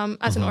as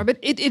Mm-hmm. an orbit.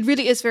 It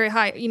really is very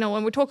high.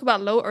 When we talk about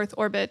low Earth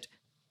orbit,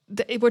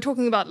 we're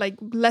talking about like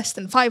less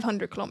than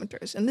 500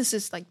 kilometers, and this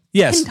is like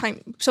 10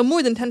 times, so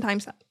more than 10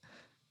 times that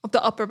of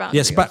the upper boundary.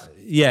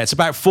 It's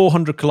about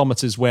 400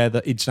 kilometers where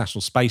the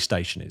International Space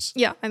Station is.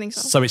 Yeah, I think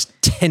so. So it's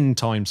 10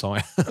 times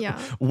higher. Yeah,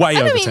 Way and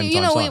over I mean,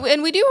 10 times higher.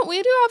 we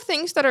do have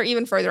things that are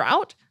even further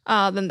out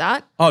than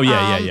that. Oh,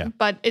 yeah.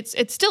 But it's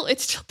still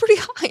pretty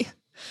high.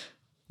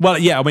 Well,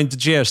 yeah, I mean, the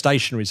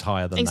geostationary is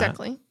higher than that.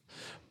 Exactly.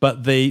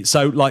 But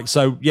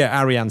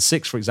Ariane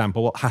 6, for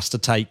example, has to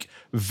take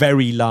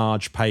very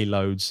large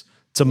payloads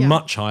to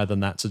much higher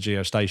than that to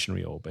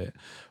geostationary orbit.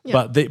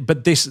 Yeah.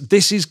 But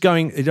this is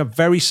going in a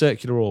very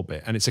circular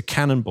orbit, and it's a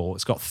cannonball.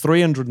 It's got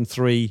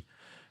 303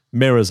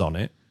 mirrors on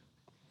it,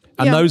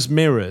 and those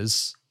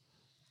mirrors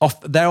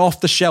they're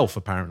off the shelf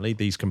apparently.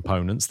 These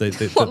components,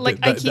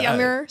 IKEA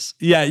mirrors?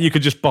 Yeah, you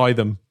could just buy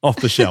them off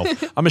the shelf.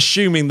 I'm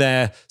assuming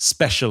they're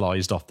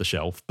specialized off the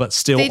shelf, but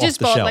still They off just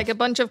the bought shelf. like a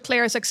bunch of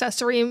Claire's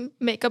accessory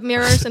makeup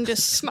mirrors and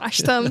just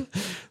smashed them.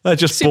 They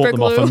just super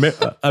bought them glue.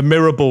 off a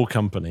mirror ball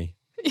company.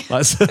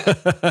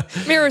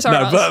 Mirrors are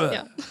us.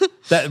 Yeah.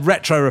 They're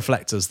retro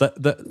reflectors. So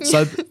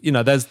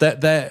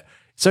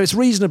it's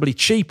reasonably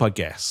cheap, I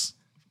guess.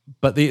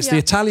 But it's the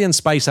Italian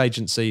Space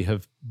Agency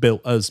have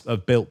built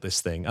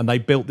this thing, and they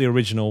built the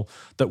original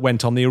that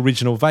went on the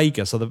original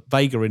Vega. So the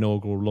Vega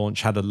inaugural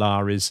launch had a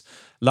Laris.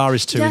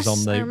 Laris 2 is on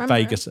Yes, I the remember.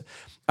 Vega.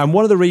 And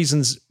one of the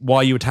reasons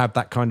why you would have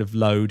that kind of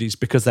load is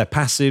because they're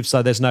passive,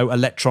 so there's no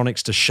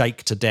electronics to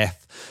shake to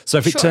death. So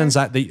if it Sure. turns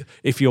out that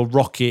if your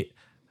rocket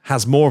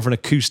has more of an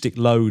acoustic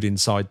load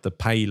inside the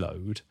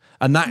payload,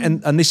 and that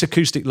and this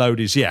acoustic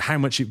load is how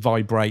much it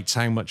vibrates,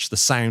 how much the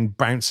sound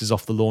bounces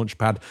off the launch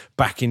pad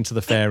back into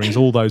the fairings,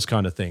 all those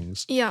kind of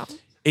things. Yeah.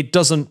 It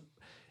doesn't.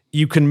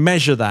 You can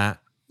measure that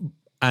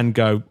and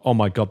go, oh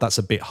my God, that's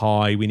a bit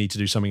high. We need to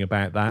do something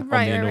about that on the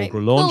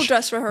inaugural launch. Little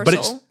dress rehearsal. But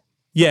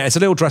it's a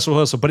little dress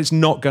rehearsal, but it's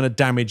not going to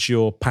damage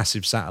your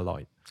passive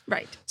satellite.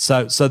 Right.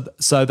 So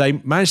they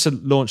managed to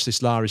launch this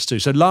Laris 2.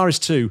 So Laris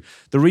 2,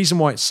 the reason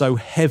why it's so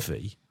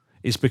heavy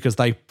is because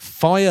they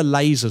fire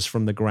lasers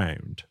from the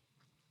ground,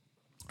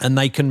 And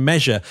they can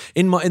measure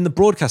in the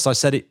broadcast. I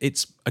said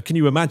it's. Can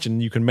you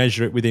imagine? You can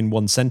measure it within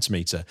 1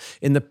 centimeter.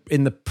 In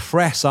the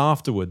press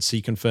afterwards,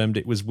 he confirmed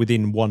it was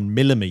within 1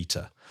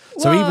 millimeter.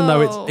 So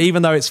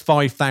even though it's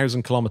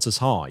 5,000 kilometers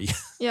high,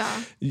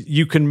 Yeah.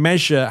 you can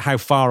measure how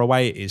far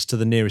away it is to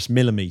the nearest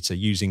millimeter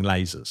using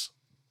lasers,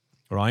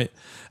 right?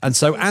 And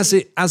so as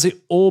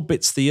it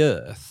orbits the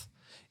Earth,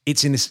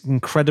 it's in this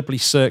incredibly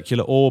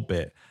circular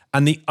orbit,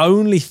 and the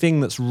only thing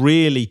that's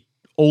really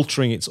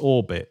altering its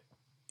orbit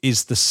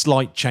is the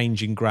slight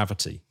change in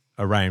gravity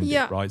around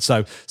it, right?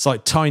 So it's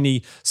like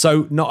tiny.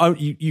 So not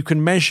only you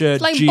can measure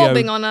It's like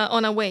bobbing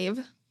on a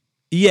wave.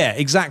 Yeah,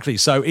 exactly.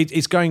 So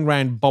it's going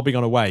around bobbing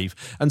on a wave.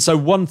 And so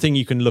one thing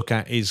you can look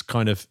at is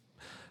kind of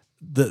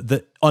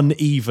the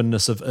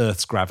unevenness of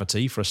Earth's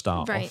gravity for a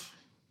start off.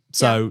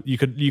 So you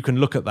can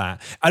look at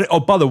that. And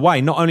by the way,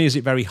 not only is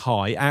it very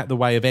high, out the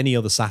way of any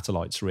other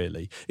satellites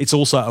really, it's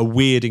also a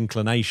weird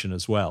inclination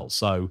as well.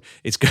 So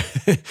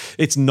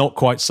it's not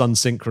quite sun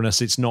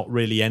synchronous. It's not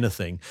really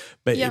anything.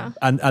 But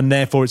and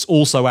therefore it's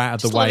also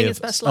out of the way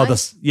of other.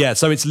 Yeah,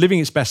 so it's living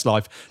its best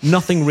life.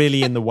 Nothing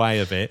really in the way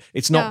of it.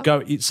 It's not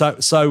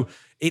so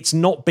it's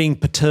not being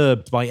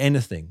perturbed by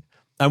anything.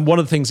 And one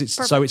of the things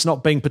it's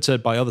not being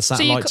perturbed by other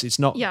satellites. It's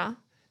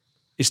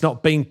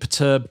not being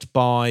perturbed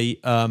by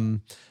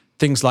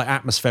things like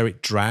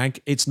atmospheric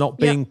drag. It's not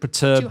being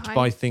perturbed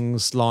by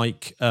things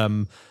like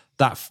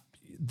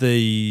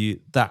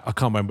that I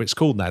can't remember what it's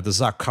called now. The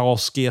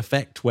Zarkowski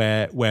effect,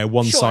 where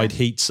one side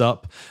heats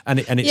up and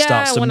it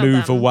starts to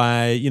move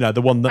away. You know,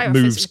 the one that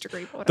moves.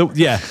 The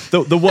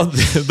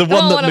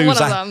one that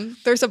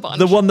moves. There's a bunch.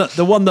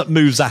 The one that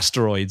moves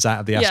asteroids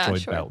out of the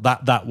asteroid belt.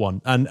 That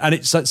one. And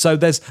it's so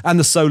there's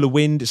the solar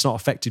wind. It's not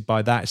affected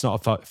by that. It's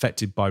not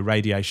affected by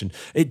radiation.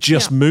 It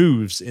just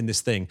moves in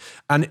this thing.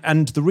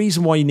 And the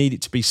reason why you need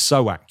it to be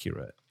so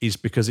accurate is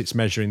because it's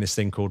measuring this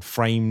thing called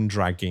frame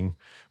dragging,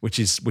 which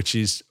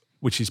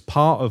is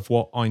part of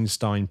what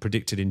Einstein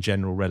predicted in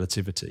general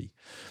relativity.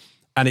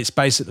 And it's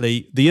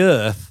basically the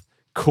Earth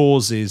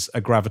causes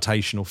a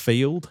gravitational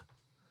field,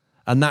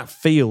 and that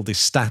field is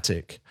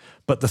static.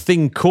 But the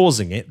thing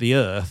causing it, the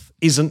Earth,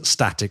 isn't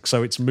static,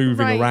 so it's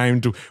moving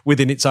around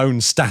within its own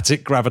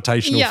static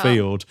gravitational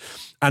field.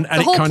 And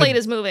the whole plate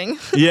is moving.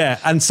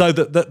 And so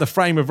the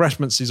frame of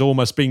reference is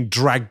almost being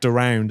dragged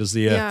around as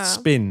the Earth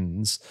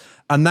spins.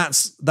 And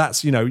that's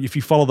if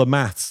you follow the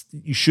maths,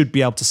 you should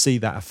be able to see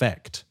that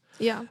effect.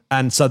 Yeah.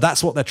 And so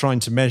that's what they're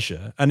trying to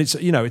measure. And it's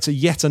a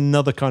yet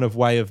another kind of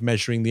way of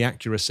measuring the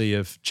accuracy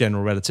of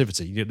general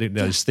relativity.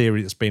 This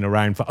theory that's been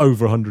around for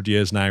over 100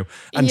 years now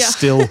and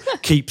still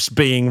keeps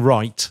being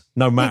right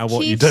no matter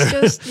what you do.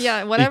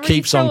 Whatever it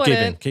keeps on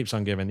giving. It. Keeps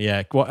on giving.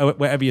 Yeah.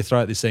 Whatever you throw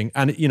at this thing.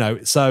 And,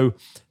 so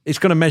it's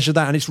going to measure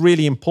that. And it's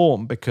really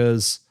important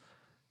because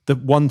the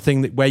one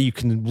thing where you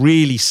can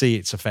really see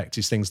its effect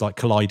is things like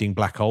colliding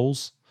black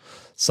holes.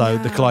 So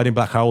the colliding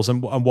black holes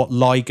and what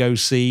LIGO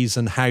sees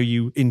and how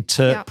you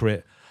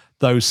interpret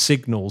those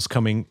signals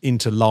coming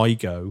into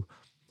LIGO,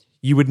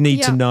 you would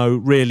need to know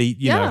really,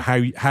 know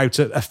how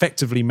to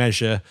effectively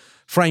measure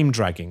frame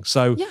dragging.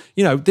 So,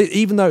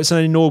 even though it's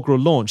an inaugural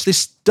launch,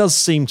 this does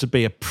seem to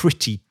be a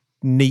pretty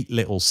neat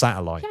little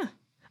satellite. Yeah.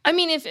 I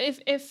mean,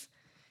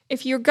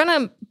 if you're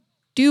going to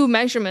do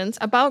measurements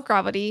about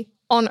gravity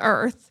on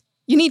Earth,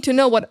 you need to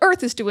know what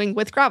Earth is doing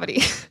with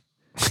gravity.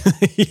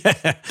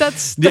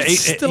 That's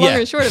the long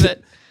and short of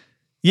it.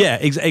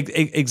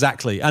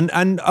 Exactly.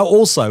 And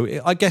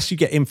also, I guess you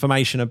get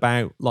information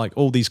about like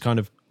all these kind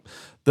of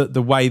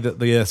the way that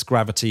the Earth's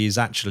gravity is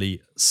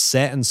actually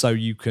set, and so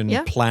you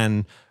can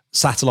plan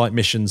satellite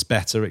missions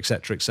better, et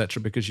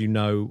cetera, because you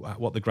know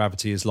what the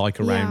gravity is like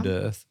around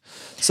Earth.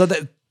 So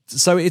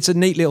it's a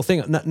neat little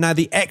thing. Now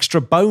the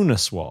extra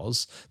bonus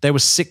was there were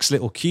 6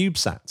 little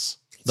CubeSats.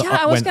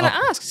 I was going to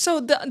ask. So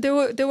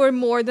there were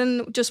more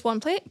than just one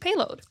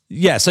payload.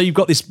 Yeah, so you've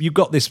got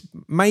this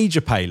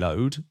major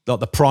payload, like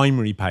the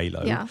primary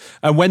payload. Yeah.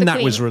 And when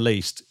that was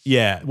released, you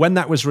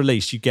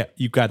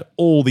got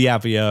all the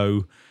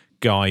Avio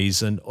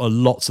guys and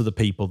lots of the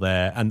people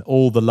there, and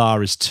all the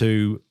Laris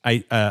 2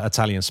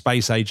 Italian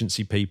Space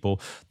Agency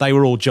people. They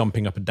were all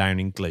jumping up and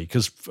down in glee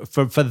because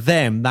for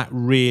them that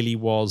really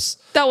was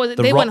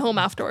they went home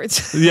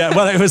afterwards.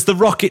 It was the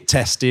rocket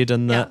tested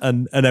and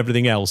and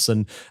everything else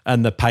and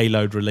the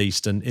payload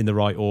released and in the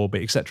right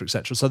orbit, etc.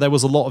 So there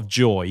was a lot of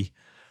joy.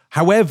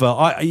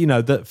 However,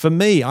 for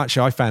me,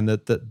 actually, I found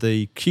that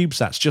the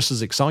CubeSats just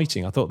as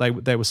exciting. I thought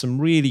there were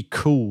some really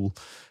cool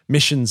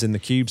missions in the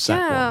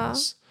CubeSat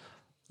ones.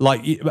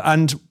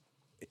 And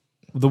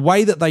the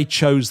way that they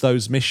chose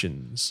those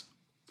missions,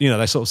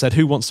 they sort of said,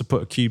 who wants to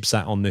put a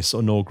CubeSat on this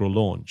inaugural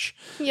launch?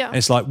 Yeah. And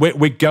it's like,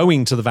 we're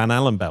going to the Van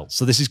Allen belt,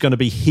 so this is going to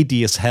be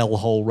hideous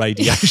hellhole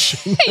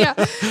radiation.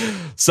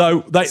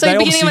 So the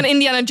beginning of an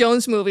Indiana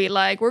Jones movie,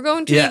 like, we're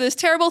going to do this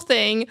terrible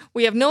thing.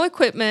 We have no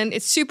equipment.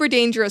 It's super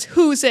dangerous.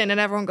 Who's in? And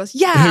everyone goes,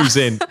 who's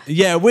in?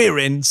 Yeah, we're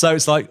in. So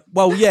it's like,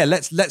 well,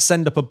 let's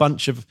send up a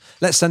bunch of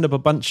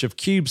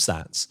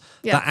CubeSats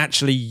that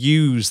actually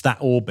use that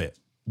orbit.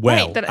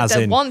 Well,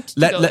 that want to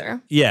go there.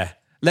 Yeah.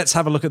 let's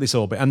have a look at this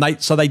orbit. And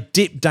they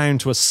dip down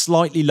to a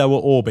slightly lower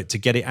orbit to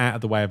get it out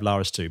of the way of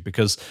Laris 2,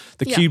 because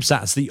the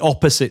CubeSat's the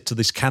opposite to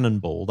this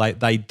cannonball.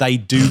 They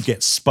do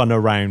get spun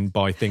around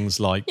by things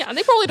like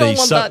they probably don't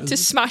want that to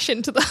smash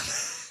into them.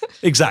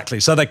 Exactly.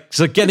 So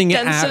getting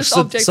it out.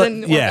 Object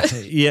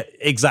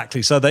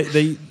Exactly. So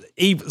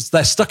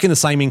they're stuck in the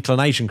same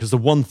inclination, because the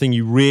one thing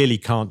you really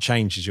can't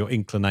change is your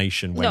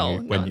inclination.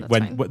 When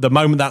the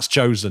moment that's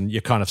chosen,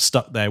 you're kind of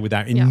stuck there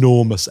without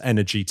enormous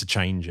energy to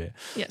change it.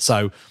 Yes.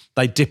 So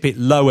they dip it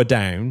lower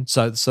down.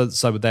 So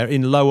they're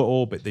in lower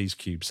orbit, these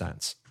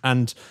CubeSats.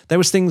 And there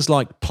was things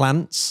like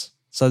plants.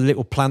 So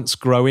little plants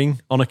growing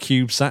on a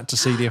CubeSat to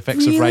see the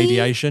effects of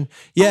radiation.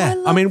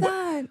 Yeah. I mean,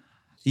 that.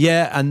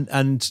 Yeah,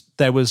 and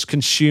there was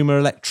consumer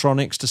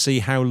electronics to see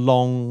how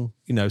long,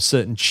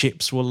 certain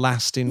chips will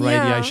last in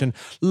radiation.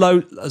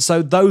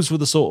 So those were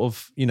the sort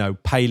of,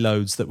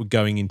 payloads that were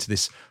going into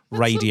this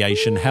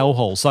radiation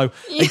hellhole. So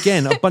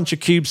again, a bunch of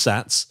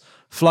CubeSats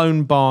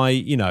flown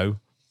by,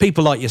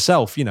 people like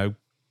yourself,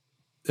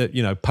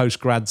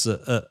 postgrads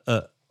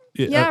at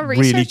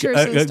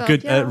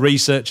researchers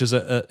researchers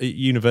at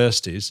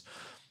universities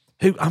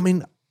who,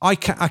 I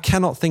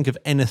cannot think of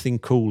anything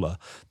cooler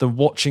than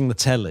watching the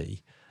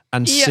telly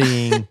and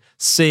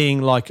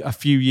seeing like a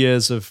few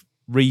years of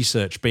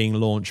research being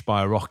launched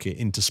by a rocket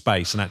into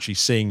space and actually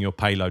seeing your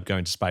payload go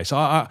into space.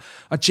 I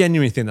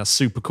genuinely think that's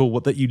super cool.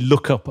 That you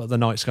look up at the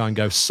night sky and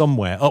go,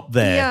 somewhere up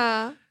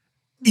there,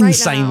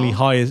 insanely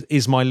high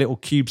is my little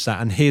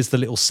CubeSat, and here's the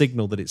little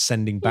signal that it's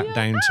sending back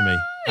down to me.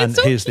 And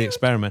so here's cute. the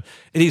experiment.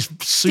 It is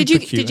super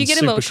cute. Did you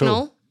get emotional?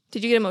 Cool.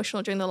 Did you get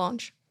emotional during the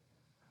launch?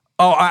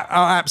 Oh,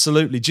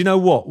 absolutely. Do you know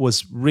what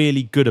was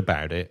really good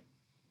about it?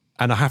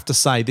 And I have to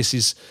say,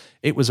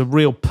 it was a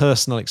real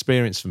personal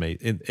experience for me.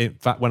 In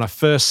fact, when I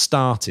first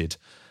started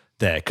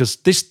there, because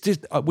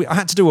I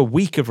had to do a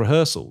week of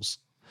rehearsals.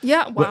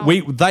 Yeah, wow.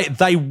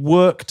 They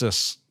worked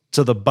us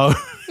to the bone.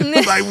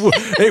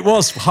 It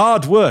was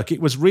hard work.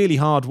 It was really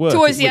hard work.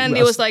 Towards the end,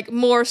 it was like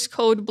Morse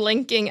code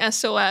blinking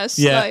SOS.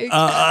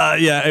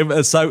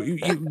 Yeah, So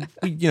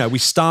we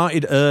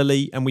started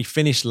early and we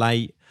finished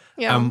late.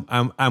 Yeah.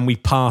 And we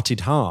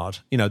partied hard.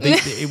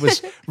 It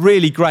was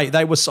really great.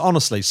 They was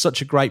honestly such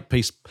a great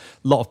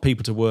lot of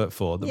people to work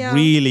for.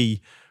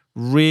 Really,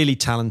 really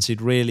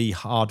talented, really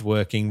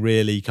hardworking,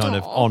 really kind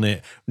of on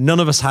it. None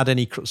of us had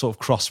any sort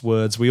of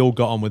crosswords. We all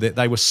got on with it.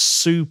 They were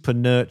super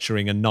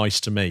nurturing and nice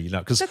to me.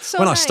 Because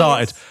when I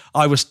started,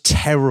 I was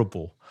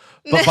terrible.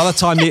 But by the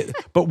time,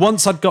 but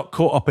once I'd got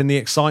caught up in the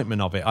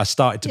excitement of it, I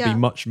started to be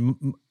much.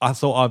 I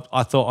thought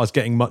I was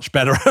getting much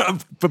better. I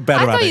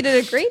thought you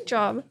did a great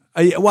job.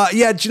 Do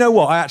you know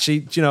what? I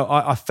actually,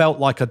 I felt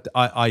like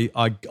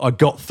I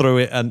got through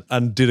it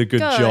and did a good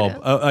job.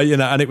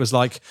 And it was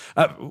like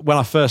when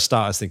I first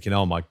started, I was thinking,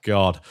 oh my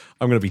God,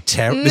 I'm going to be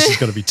terrible. This is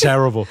going to be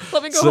terrible.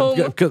 Let me go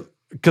home.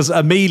 Because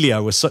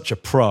Emilio was such a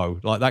pro.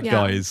 Like that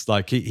guy is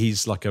like,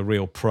 he's like a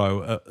real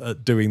pro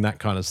at doing that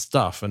kind of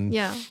stuff. And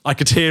I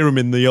could hear him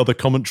in the other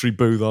commentary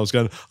booth. I was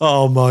going,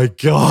 oh my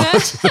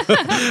God,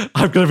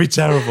 I'm going to be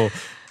terrible.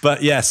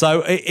 But yeah,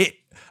 so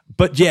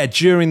But yeah,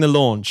 during the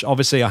launch,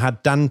 obviously I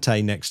had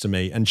Dante next to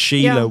me and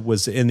Sheila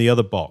was in the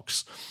other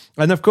box.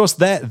 And of course,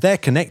 they're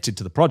connected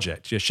to the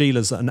project. Yeah,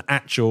 Sheila's an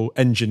actual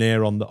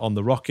engineer on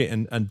the rocket,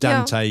 and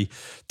Dante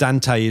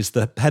is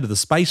the head of the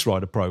Space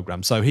Rider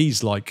program. So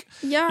he's like,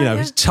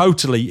 he's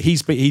totally.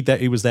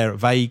 He was there at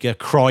Vega,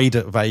 cried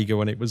at Vega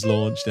when it was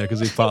launched, because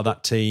he's part of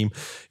that team.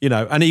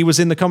 And he was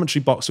in the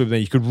commentary box with me.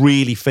 You could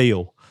really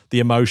feel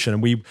the emotion,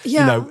 and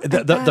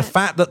the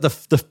fact that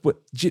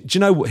do you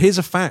know? Here's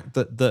a fact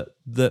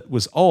that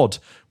was odd: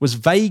 was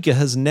Vega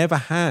has never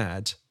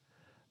had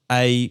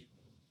a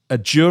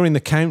during the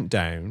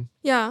countdown.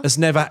 has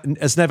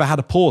never had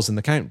a pause in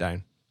the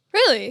countdown.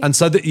 Really? And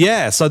so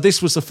so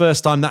this was the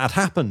first time that had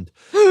happened,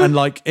 and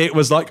like it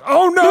was like,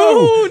 oh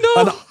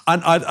no, no.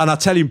 And I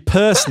tell you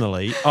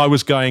personally, I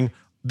was going,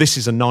 this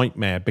is a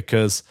nightmare,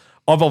 because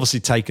I've obviously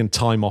taken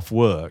time off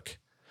work,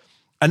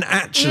 and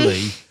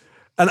actually.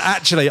 And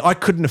actually, I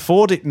couldn't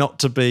afford it not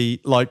to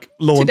be like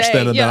launched Today,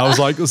 then and then.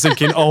 I was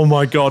thinking, oh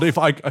my God, if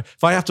I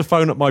have to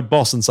phone up my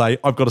boss and say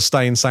I've got to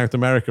stay in South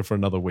America for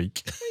another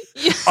week,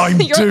 I'm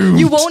doomed.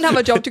 You won't have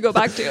a job to go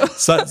back to.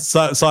 So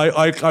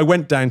I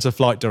went down to the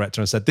flight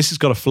director and said, this has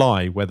got to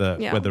fly, whether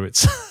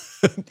it's.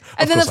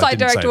 And then the flight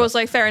director was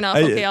like, fair enough.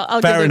 Okay,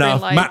 I'll give you a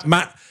green light.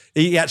 Matt,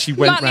 he actually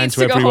went round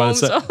to everyone and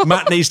said,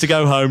 Matt needs to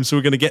go home, so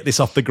we're going to get this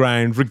off the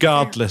ground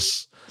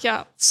regardless.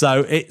 Yeah.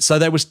 So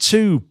there was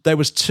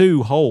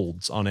two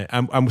holds on it,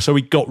 and so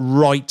we got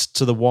right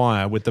to the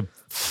wire with the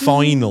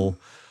final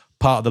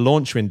part of the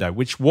launch window,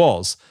 which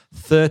was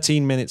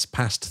 13 minutes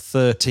past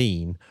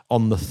 13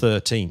 on the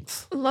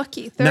 13th.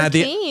 Lucky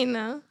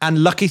 13.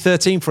 And lucky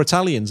 13 for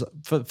Italians.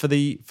 For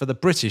the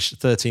British,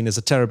 13 is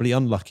a terribly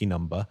unlucky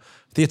number.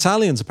 For the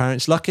Italians, apparently,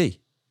 it's lucky.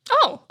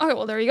 Oh, okay.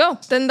 Well, there you go.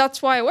 Then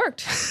that's why it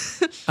worked.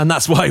 And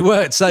that's why it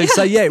worked. So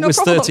it was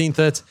problem.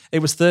 13. It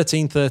was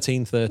 13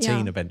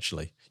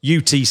 eventually.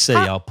 UTC,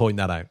 I'll point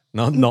that out.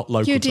 Not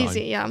local UTC,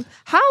 time. yeah.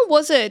 How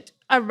was it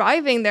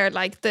arriving there?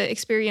 Like the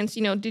experience,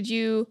 did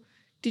you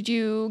did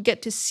you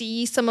get to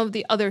see some of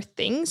the other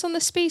things on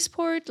the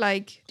spaceport?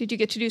 Like, did you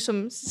get to do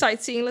some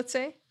sightseeing, let's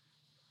say?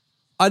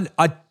 Do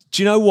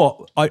you know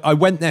what? I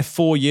went there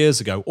 4 years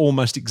ago,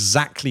 almost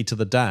exactly to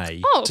the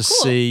day, to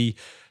see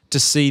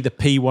the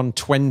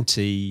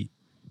P120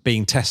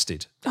 being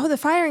tested. Oh, the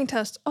firing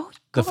test. Oh,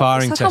 God, the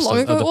firing test. test. How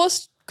long ago it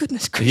was?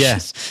 Goodness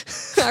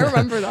gracious! Yeah. I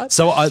remember that.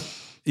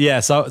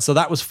 So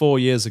that was 4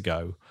 years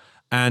ago,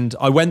 and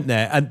I went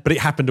there, but it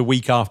happened a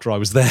week after I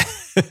was there,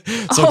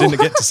 so I didn't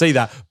get to see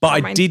that.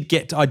 But I did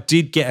get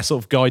a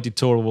sort of guided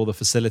tour of all the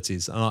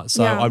facilities, and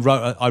I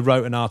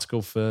wrote an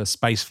article for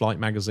Spaceflight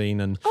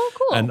magazine, and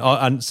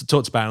and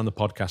talked about it on the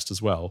podcast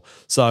as well.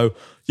 So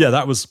yeah,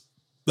 that was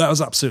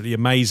absolutely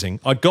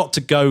amazing. I got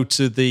to go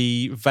to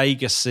the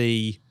Vega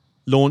C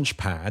launch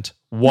pad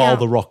while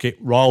the rocket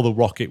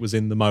was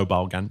in the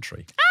mobile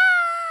gantry.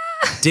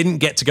 Didn't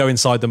get to go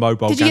inside the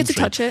mobile gantry. Did you get to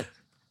touch it?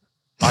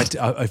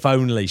 If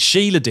only.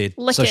 Sheila did.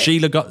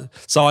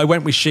 So I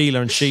went with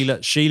Sheila, and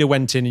Sheila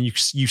went in, and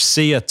you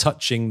see her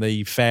touching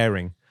the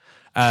fairing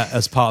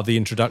as part of the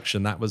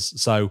introduction. That was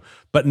so,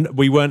 but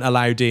we weren't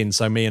allowed in.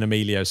 So me and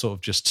Emilio sort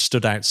of just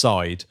stood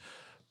outside.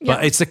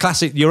 But it's the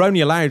classic. You're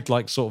only allowed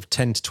like sort of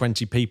 10 to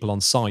 20 people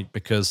on site,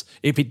 because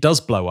if it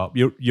does blow up,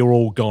 you're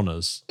all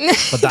goners.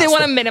 But they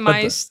want to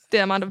minimize the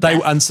amount of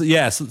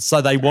death. So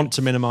they want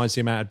to minimize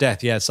the amount of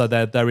death. Yeah. So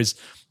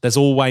there's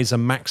always a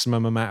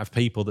maximum amount of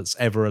people that's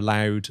ever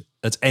allowed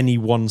at any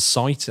one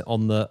site at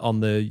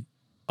the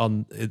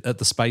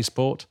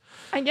spaceport.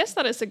 I guess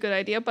that is a good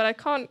idea, but I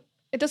can't.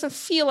 It doesn't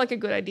feel like a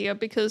good idea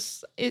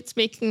because it's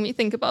making me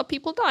think about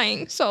people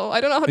dying. So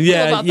I don't know how to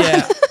feel about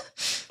that.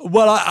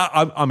 Well,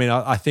 I mean,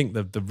 I think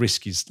the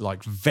risk is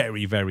like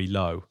very, very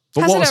low.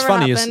 But Has what it was ever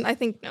funny happened? is, I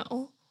think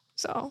no.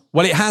 So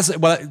it has.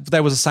 Well,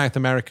 there was a South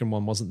American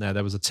one, wasn't there?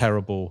 There was a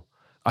terrible.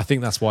 I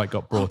think that's why it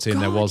got brought in.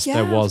 God,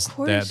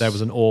 There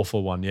was an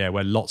awful one,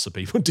 where lots of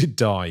people did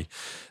die.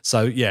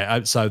 So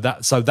so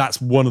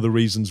that's one of the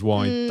reasons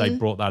why they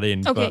brought that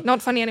in. Okay, but,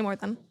 not funny anymore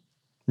then.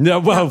 No,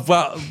 well,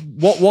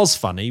 what was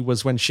funny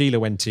was when Sheila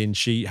went in,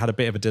 she had a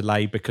bit of a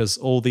delay because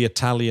all the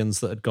Italians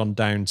that had gone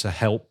down to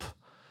help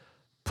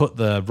put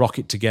the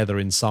rocket together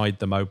inside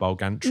the mobile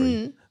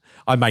gantry.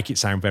 I make it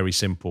sound very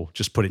simple.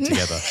 Just put it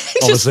together.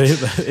 Obviously,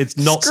 it's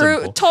not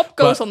simple. Top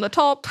goes on the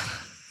top.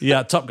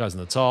 Yeah, top goes on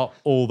the top.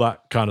 All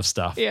that kind of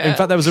stuff. Yeah. In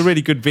fact, there was a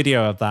really good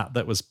video of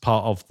that was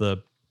part of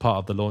the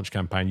launch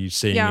campaign. You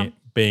seeing it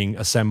being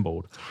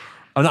assembled.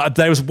 And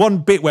there was one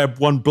bit where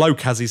one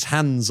bloke has his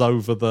hands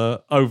over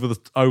the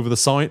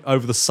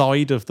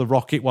side of the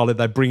rocket while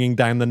they're bringing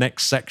down the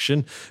next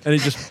section, and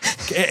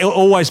it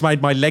always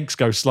made my legs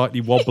go slightly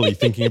wobbly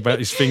thinking about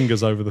his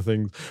fingers over the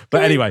things.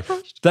 But anyway,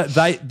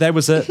 there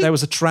was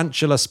a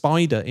tarantula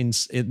spider in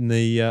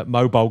the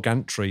mobile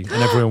gantry, and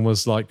everyone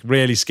was like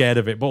really scared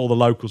of it, but all the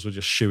locals were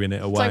just shooing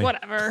it away. It's like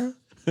whatever.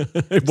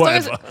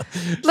 Whatever.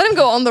 Let him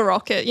go on the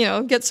rocket,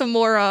 get some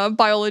more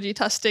biology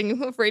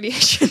testing of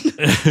radiation.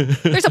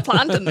 There's a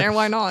plant in there,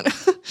 why not?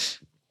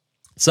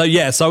 So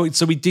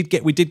we did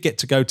get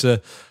to go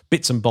to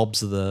bits and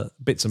bobs of the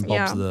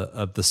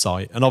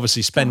site, and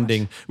obviously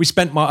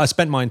I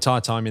spent my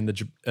entire time in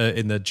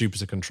the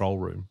Jupiter control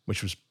room,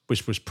 which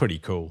was pretty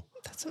cool.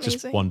 That's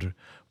amazing. Just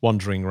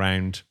wandering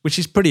around, which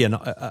is a pretty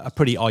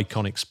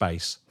iconic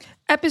space.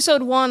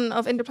 Episode 1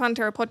 of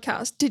Interplanetary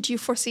Podcast. Did you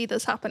foresee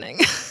this happening?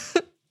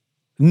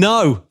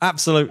 No,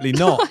 absolutely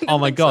not. Oh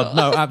my God,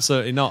 no,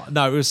 absolutely not.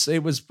 No,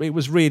 it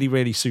was really,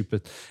 really super.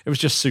 It was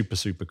just super,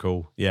 super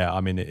cool. Yeah, I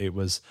mean, it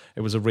was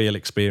a real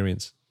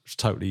experience. It was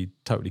totally,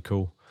 totally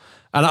cool.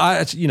 And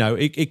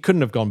it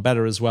couldn't have gone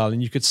better as well.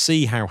 And you could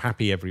see how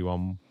happy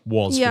everyone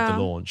was with the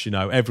launch.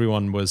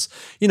 Everyone was.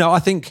 I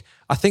think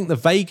the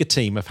Vega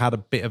team have had a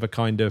bit of a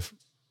kind of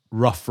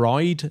rough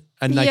ride,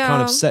 and they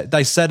kind of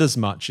said as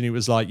much. And it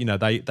was like,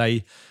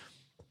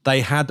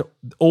 they had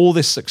all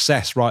this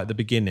success right at the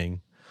beginning.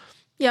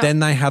 Yeah. Then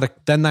they had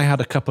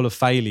a couple of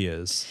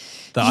failures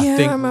that I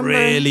think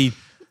really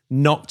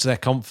knocked their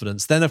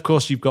confidence. Then of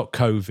course you've got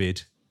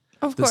COVID.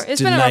 Of course,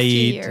 it's been a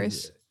few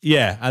years.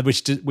 Yeah,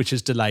 which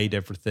has delayed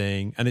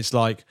everything, and it's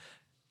like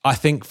I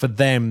think for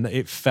them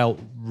it felt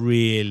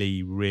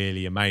really,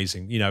 really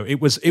amazing. It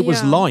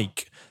was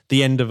like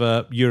the end of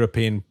a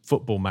European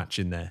football match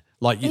in there.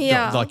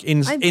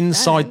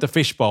 Inside the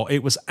fishbowl,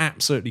 it was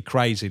absolutely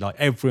crazy. Like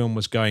everyone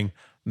was going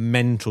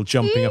mental,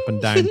 jumping up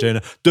and down, doing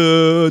a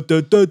duh,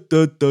 duh, duh,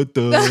 duh, duh,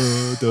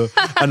 duh, duh,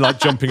 and like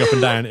jumping up and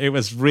down. It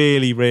was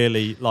really,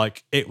 really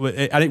like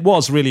and it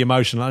was really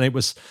emotional. And it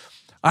was,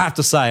 I have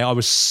to say, I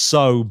was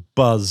so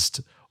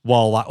buzzed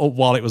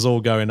while it was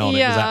all going on.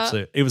 Yeah.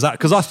 It was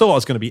because I thought I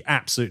was going to be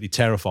absolutely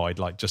terrified,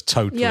 like just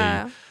totally.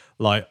 Yeah.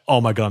 Like,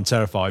 oh my God, I'm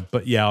terrified.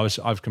 But yeah, I was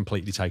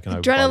completely taken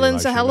over.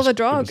 Adrenaline's a hell of a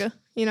drug,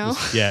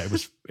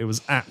 It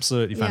was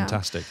absolutely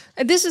fantastic.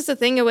 And this is the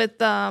thing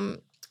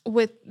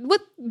with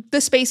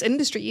the space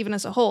industry, even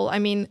as a whole. I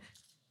mean,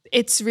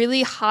 it's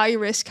really high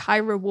risk, high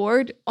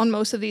reward on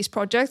most of these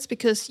projects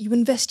because you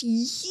invest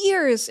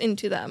years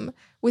into them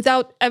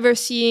without ever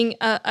seeing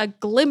a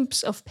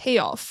glimpse of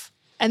payoff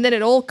and then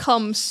it all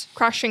comes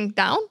crashing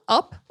down,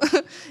 up.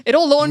 It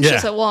all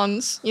launches Yeah. at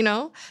once, you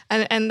know,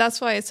 and that's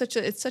why it's such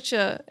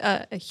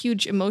a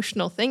huge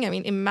emotional thing. I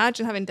mean,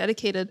 imagine having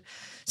dedicated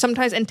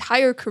sometimes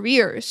entire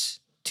careers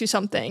to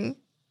something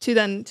to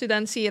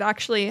then see it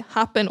actually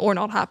happen or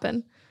not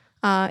happen.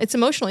 It's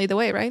emotional either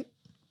way, right?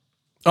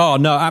 Oh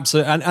no,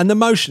 absolutely, and the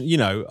motion,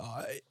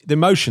 the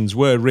emotions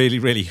were really,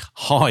 really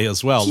high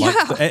as well. Like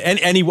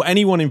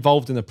anyone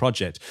involved in the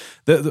project,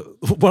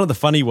 one of the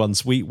funny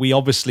ones, we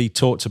obviously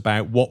talked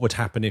about what would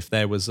happen if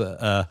there was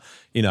a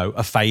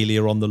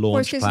failure on the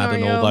launch Worst-case pad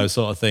and all scenario. those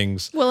sort of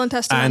things. Will and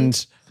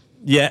testament.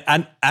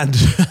 And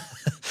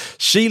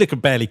Sheila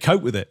could barely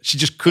cope with it. She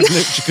just couldn't.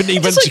 She couldn't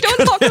even. Just like,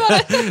 don't talk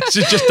about it.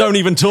 She just don't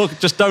even talk.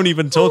 Just don't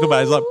even talk about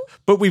it. It's like,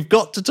 but we've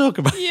got to talk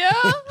about it. Yeah.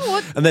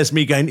 What? And there's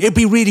me going, it'd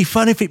be really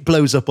fun if it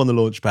blows up on the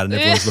launch pad, and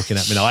everyone's looking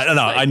at me. No,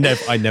 I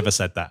never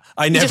said that.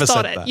 I You never just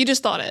said thought it. that. You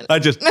just thought it. I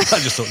just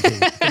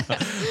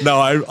thought. No,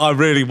 I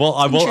really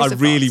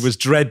Intrusive was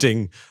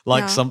dreading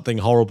Yeah. something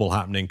horrible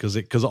happening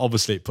because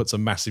obviously it puts a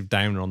massive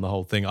downer on the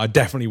whole thing. I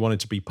definitely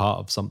wanted to be part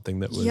of something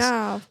that was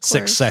Yeah, of course.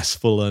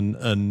 successful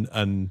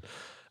and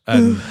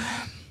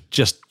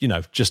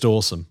just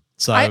awesome.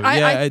 So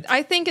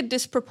I think a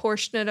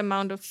disproportionate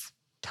amount of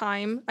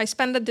time. I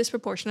spend a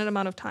disproportionate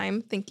amount of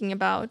time thinking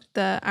about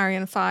the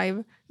Ariane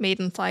 5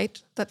 maiden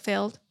flight that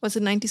failed. Was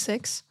it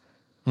 96?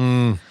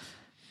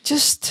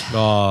 Just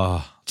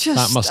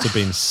that must have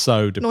been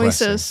so depressing.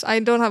 noises. I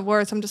don't have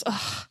words. I'm just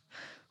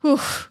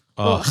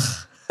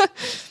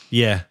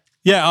Yeah.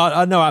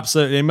 I know,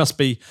 absolutely. It must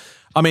be.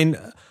 I mean,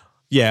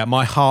 yeah,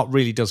 my heart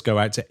really does go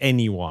out to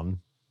anyone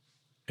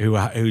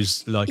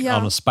who's like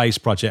on a space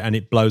project and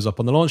it blows up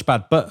on the launch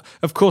pad. But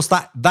of course,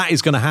 that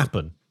is going to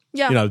happen.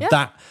 Yeah,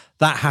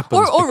 that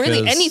happens. or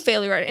really because- any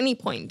failure at any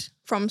point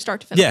from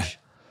start to finish. Yeah.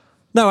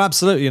 No,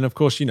 absolutely. And of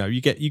course,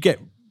 you get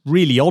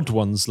really odd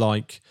ones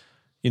like,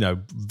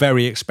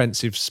 very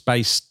expensive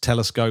space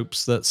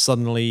telescopes that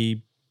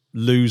suddenly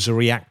lose a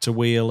reactor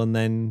wheel and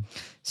then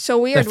So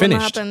weird they're when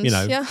that finished,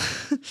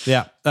 happens.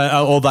 yeah.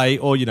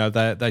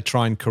 They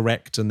try and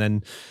correct and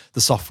then the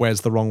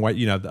software's the wrong way.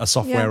 A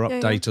software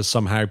update has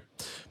somehow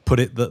put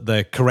it that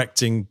they're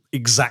correcting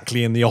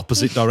exactly in the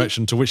opposite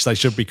direction to which they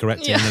should be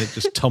correcting, and then it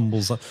just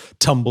tumbles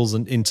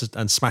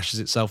and smashes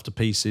itself to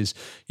pieces.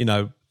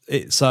 All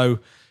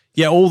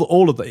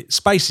of the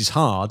space is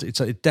hard. It's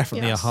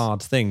definitely a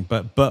hard thing,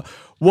 but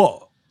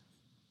what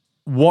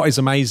is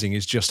amazing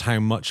is just how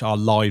much our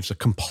lives are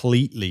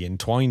completely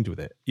entwined with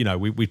it.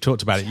 We've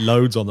talked about it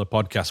loads on the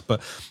podcast,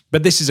 but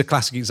this is a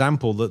classic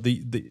example that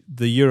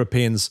the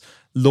Europeans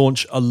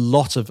launch a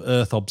lot of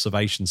Earth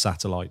observation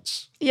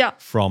satellites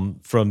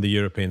from the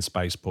European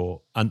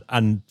spaceport,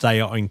 and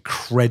they are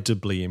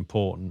incredibly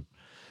important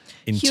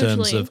in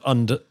terms of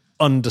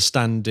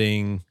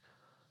understanding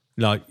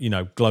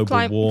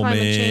global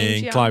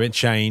warming, climate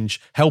change,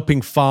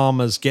 helping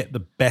farmers get the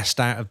best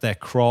out of their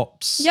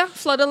crops. Yeah,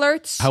 flood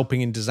alerts.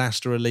 Helping in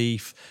disaster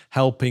relief,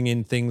 helping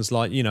in things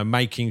like,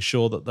 making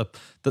sure that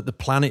the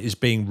planet is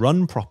being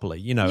run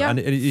properly,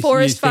 and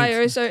forest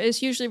fires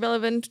is usually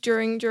relevant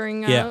during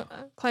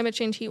climate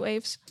change heat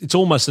waves. It's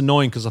almost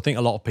annoying because I think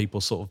a lot of people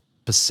sort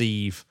of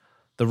perceive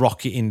the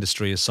rocket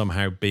industry as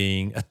somehow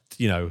being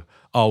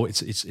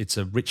it's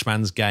a rich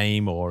man's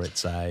game, or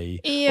it's a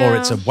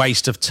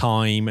waste of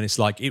time, and it's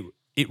like it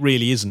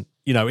really isn't.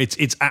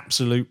 It's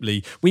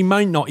absolutely. We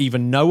might not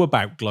even know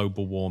about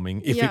global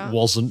warming if it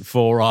wasn't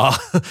for our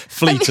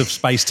fleet of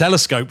space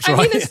telescopes,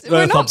 right?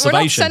 We're not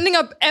sending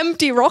up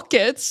empty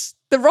rockets.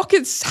 The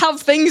rockets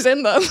have things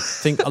in them. I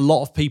think a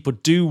lot of people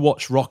do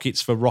watch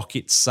rockets for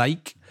rockets'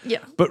 sake. Yeah.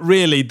 But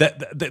really,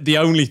 the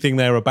only thing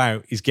they're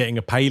about is getting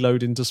a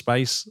payload into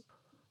space.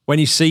 When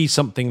you see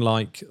something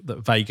like the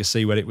Vega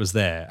C when it was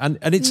there, and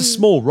it's a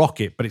small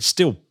rocket, but it's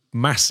still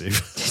massive.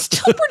 It's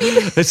still pretty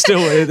big. it's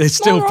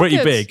still pretty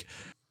big.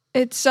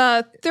 It's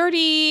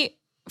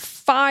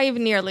 35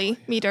 nearly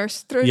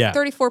meters,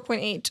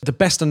 34.8. The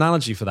best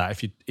analogy for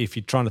that, if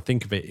you're trying to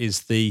think of it,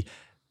 is the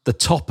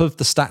top of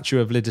the Statue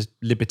of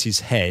Liberty's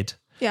head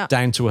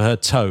down to her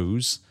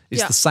toes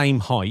is the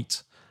same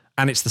height,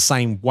 and it's the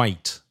same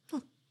weight.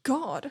 Oh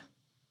God!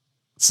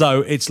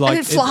 So it's like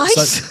and it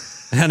flies.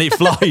 And it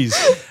flies,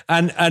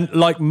 and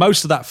like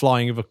most of that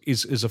flying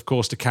is of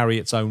course to carry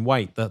its own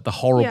weight. The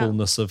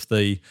horribleness of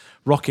the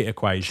rocket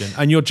equation,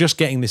 and you're just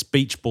getting this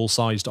beach ball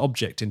sized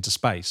object into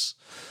space.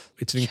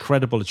 It's an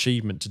incredible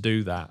achievement to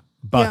do that.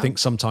 But I think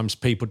sometimes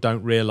people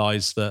don't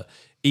realise that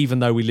even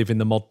though we live in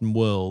the modern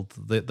world,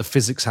 the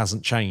physics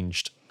hasn't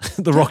changed.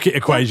 The rocket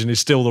equation is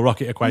still the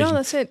rocket equation. No,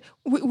 that's it.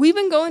 We've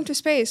been going to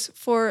space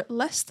for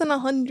less than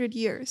 100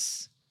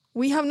 years.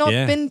 We have not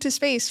been to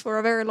space for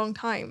a very long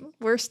time.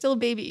 We're still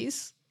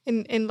babies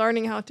in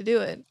learning how to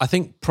do it. I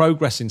think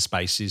progress in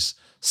space is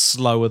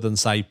slower than,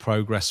 say,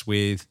 progress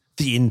with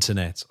the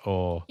internet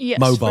or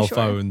mobile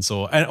phones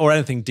or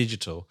anything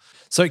digital.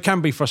 So it can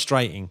be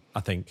frustrating,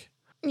 I think.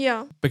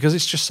 Yeah. Because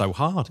it's just so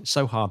hard. It's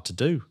so hard to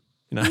do.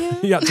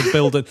 You have to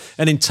build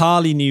an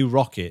entirely new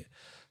rocket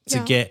to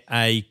get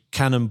a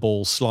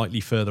cannonball slightly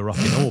further up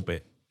in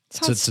orbit.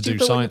 Sounds to do stupid when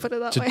you science. put it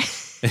that way.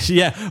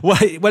 Yeah, well,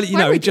 you Why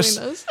know, are we it just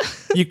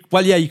doing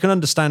those? you can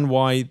understand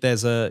why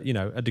there's a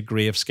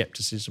degree of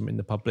skepticism in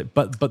the public,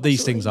 but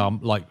these things are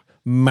like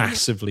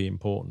massively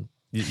important.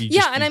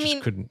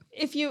 Couldn't.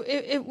 If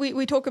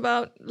we talk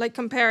about like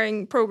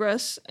comparing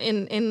progress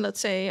in let's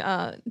say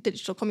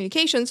digital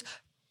communications,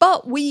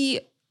 but we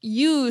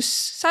use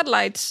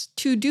satellites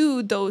to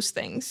do those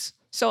things.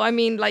 So I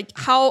mean, like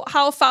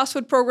how fast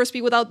would progress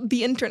be without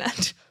the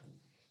internet?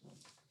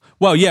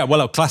 Well, yeah. Well,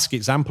 a classic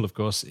example, of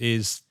course,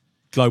 is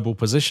global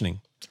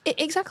positioning.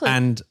 Exactly.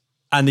 And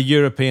the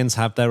Europeans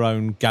have their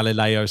own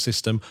Galileo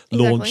system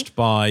launched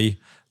by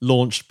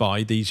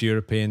these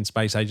European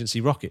Space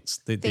Agency rockets.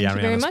 The Thank you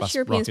Ariane very much,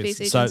 European rockets.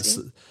 Space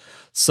Agency.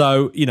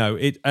 So you know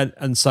it,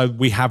 and so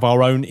we have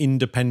our own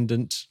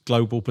independent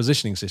global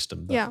positioning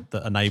system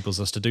that enables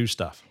us to do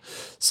stuff.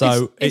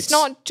 So it's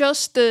not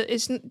just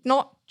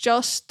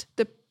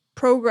the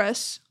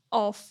progress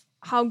of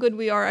how good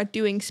we are at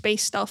doing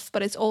space stuff,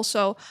 but it's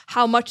also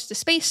how much the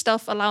space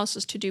stuff allows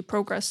us to do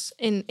progress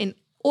in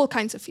all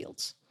kinds of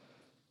fields.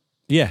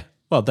 Yeah.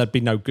 Well, there'd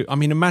be no good. I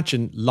mean,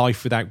 imagine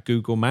life without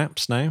Google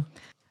Maps now.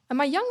 Am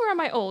I young or am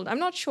I old? I'm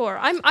not sure.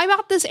 I'm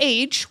at this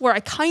age where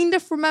I kind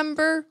of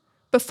remember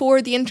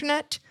before the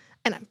internet,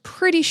 and I'm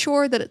pretty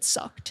sure that it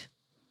sucked.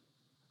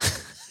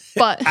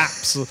 But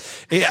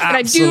Absolutely. and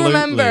I do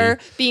remember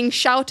being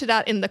shouted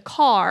at in the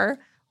car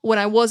when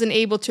I wasn't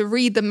able to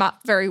read the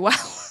map very well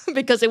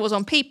because it was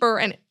on paper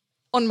and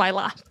on my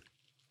lap.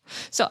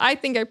 So I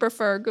think I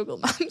prefer Google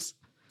Maps.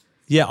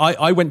 Yeah,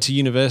 I went to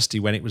university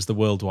when it was the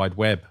World Wide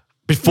Web.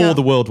 Before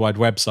the World Wide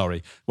Web,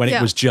 when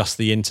it was just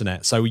the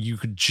internet. So you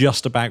could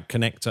just about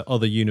connect to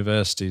other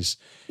universities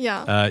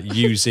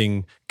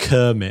using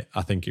Kermit,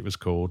 I think it was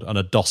called, and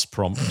a DOS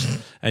prompt.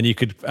 and you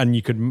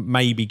could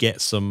maybe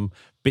get some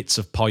bits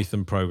of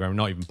Python programming,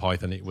 not even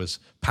Python, it was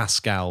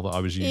Pascal that I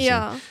was using.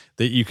 Yeah.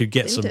 That you could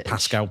get some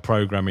Pascal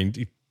programming,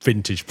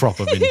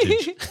 proper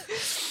vintage.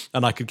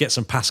 And I could get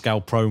some Pascal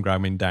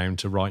programming down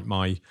to write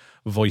my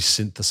voice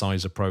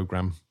synthesizer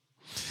program.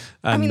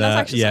 And, I mean, that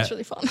actually sounds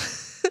really fun.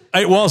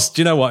 It was.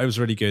 Do you know what? It was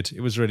really good.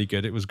 It was really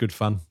good. It was good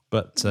fun.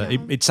 But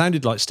it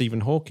sounded like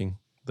Stephen Hawking,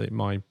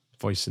 my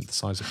voice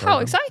synthesizer program. How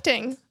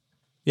exciting.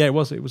 Yeah, it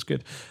was. It was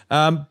good.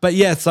 But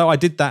yeah, so I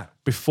did that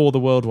before the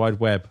World Wide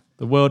Web.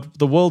 The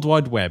World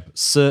Wide Web,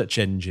 search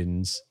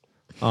engines.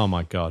 Oh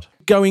my God.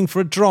 Going for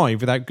a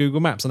drive without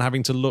Google Maps and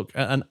having to look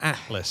at an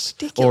atlas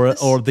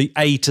or the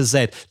A to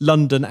Z,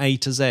 London A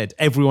to Z.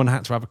 Everyone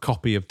had to have a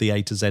copy of the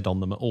A to Z on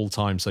them at all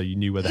times so you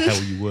knew where the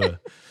hell you were.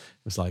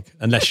 It was like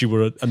unless you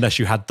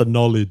had the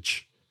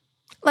knowledge,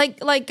 like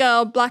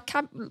black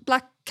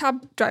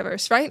cab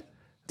drivers, right?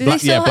 Do they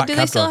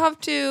still have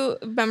to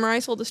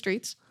memorize all the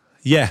streets?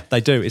 Yeah, they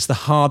do. It's the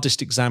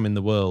hardest exam in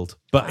the world,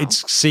 but it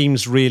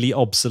seems really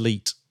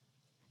obsolete.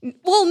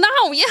 Well,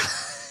 now, yeah,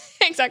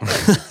 exactly.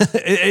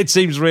 it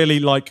seems really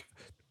like,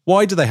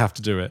 why do they have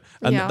to do it?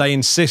 And they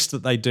insist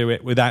that they do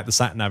it without the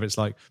sat nav. It's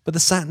like, but the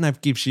sat nav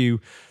gives you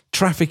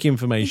traffic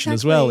information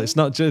as well. It's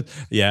not just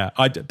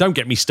don't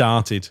get me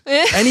started.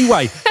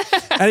 Anyway,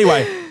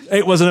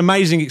 it was an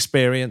amazing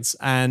experience,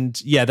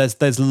 and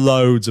there's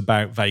loads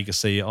about Vega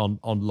C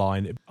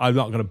online. I'm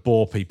not going to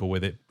bore people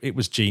with it. It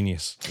was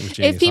genius.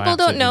 If people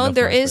don't know,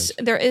 there is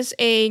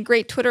a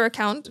great Twitter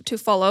account to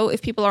follow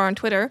if people are on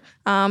Twitter.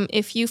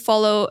 If you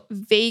follow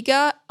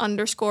Vega_STS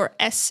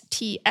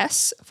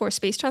for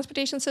Space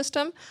Transportation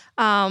System,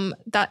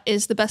 that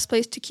is the best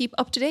place to keep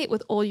up to date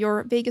with all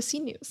your Vega C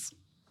news.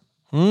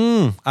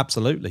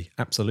 Absolutely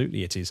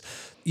it is.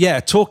 Yeah,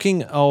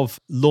 talking of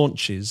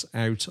launches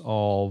out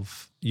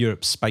of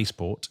Europe's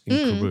spaceport in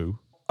Kourou,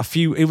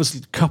 it was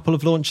a couple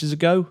of launches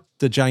ago,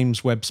 the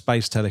James Webb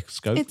Space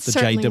Telescope, the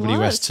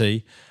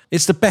JWST.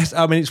 It's the best.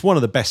 I mean, it's one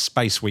of the best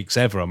space weeks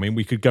ever. I mean,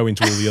 we could go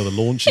into all the other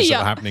launches that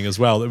were happening as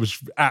well. It was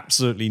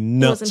absolutely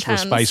nuts for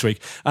Space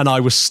Week. And I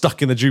was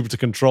stuck in the Jupiter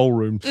control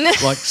room,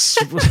 like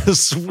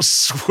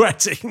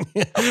sweating,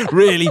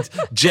 really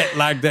jet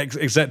lagged,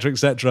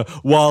 etc.,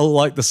 while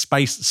like the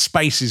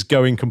space is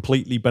going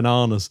completely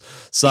bananas.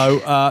 So,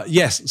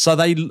 so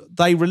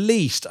they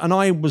released, and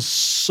I was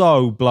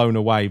so blown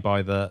away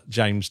by the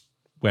James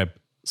Webb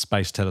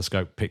Space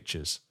Telescope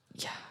pictures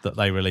that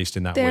they released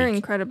in that week. They're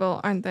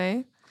incredible, aren't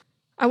they?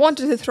 I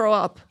wanted to throw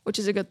up, which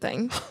is a good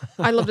thing.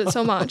 I loved it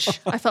so much.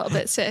 I felt a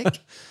bit sick.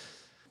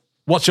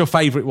 What's your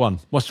favourite one?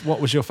 What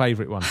was your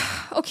favourite one?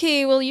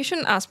 Okay, well, you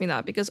shouldn't ask me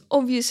that because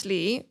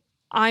obviously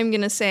I'm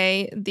going to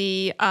say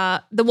the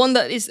one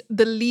that is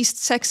the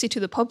least sexy to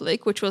the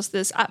public, which was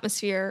this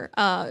atmosphere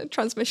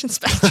transmission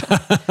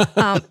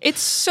spectrum. It's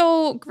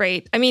so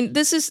great. I mean,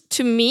 this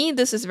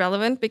is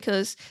relevant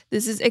because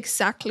this is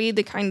exactly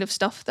the kind of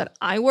stuff that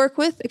I work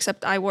with,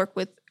 except I work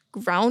with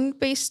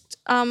ground-based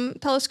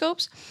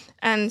telescopes.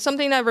 And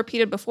something that I've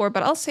repeated before,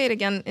 but I'll say it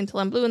again until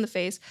I'm blue in the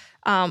face.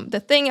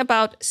 The thing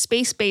about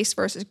space-based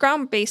versus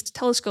ground-based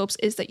telescopes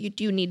is that you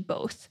do need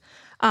both.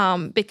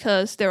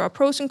 Because there are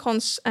pros and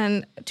cons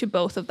to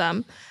both of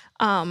them.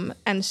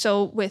 And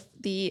so with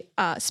the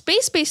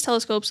space-based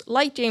telescopes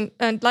like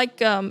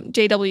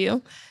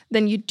JW,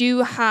 then you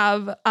do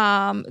have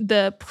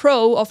the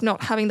pro of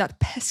not having that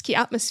pesky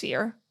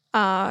atmosphere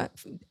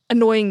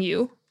annoying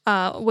you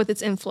with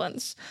its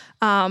influence.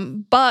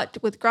 But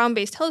with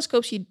ground-based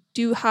telescopes, you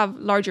do have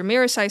larger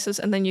mirror sizes,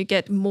 and then you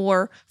get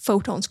more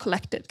photons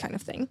collected, kind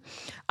of thing.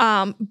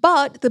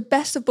 But the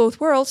best of both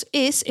worlds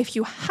is if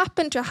you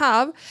happen to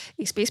have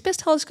a space-based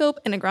telescope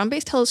and a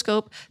ground-based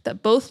telescope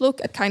that both look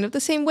at kind of the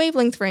same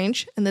wavelength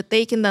range, and that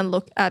they can then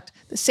look at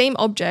the same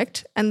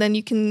object, and then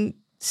you can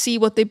see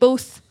what they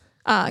both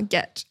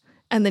get,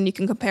 and then you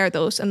can compare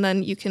those, and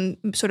then you can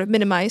sort of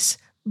minimize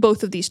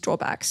both of these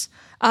drawbacks.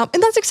 And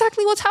that's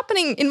exactly what's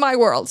happening in my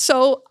world.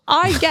 So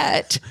I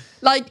get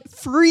like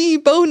free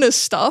bonus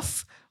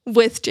stuff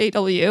with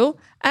JW,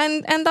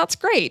 and that's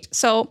great.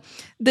 So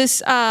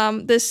this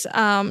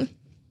exoplanet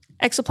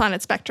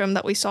spectrum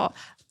that we saw,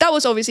 that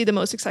was obviously the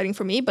most exciting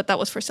for me, but that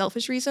was for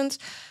selfish reasons.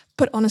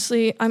 But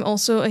honestly, I'm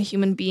also a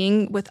human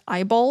being with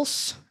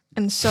eyeballs,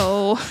 and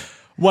so.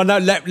 Well, no.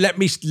 Let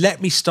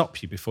me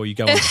stop you before you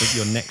go on to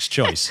your next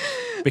choice,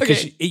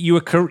 because you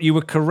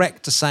were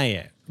correct to say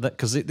it.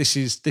 Because this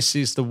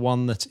is the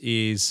one that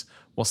is,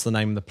 what's the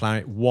name of the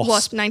planet?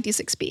 WASP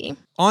 96b.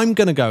 I'm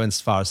going to go as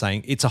far as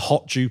saying it's a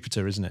hot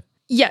Jupiter, isn't it?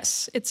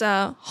 Yes, it's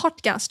a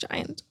hot gas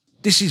giant.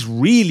 This is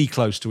really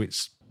close to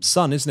its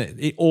sun, isn't it?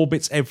 It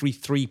orbits every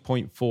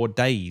 3.4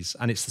 days,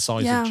 and it's the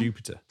size of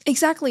Jupiter.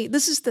 Exactly.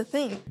 This is the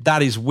thing.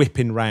 That is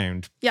whipping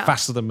round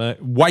faster than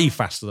way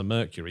faster than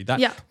Mercury.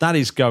 That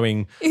is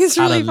going it's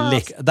really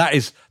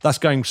fast. That's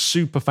going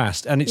super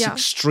fast, and it's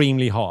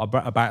extremely hot,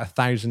 about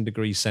 1,000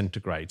 degrees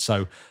centigrade.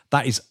 So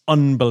that is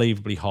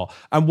unbelievably hot.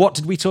 And what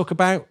did we talk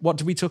about? What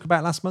did we talk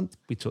about last month?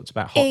 We talked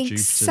about hot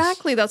Jupiters.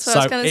 Exactly. That's what I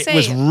was going to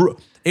say.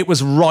 It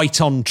was right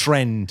on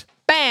trend.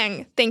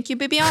 Bang! Thank you,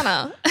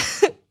 Bibiana.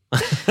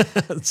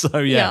 So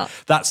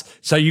that's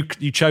so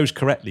you chose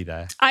correctly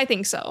there. I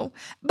think so.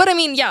 But I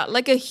mean,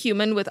 like a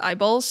human with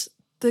eyeballs,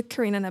 the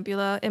Carina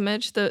Nebula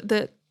image,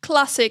 the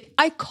classic,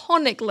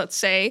 iconic, let's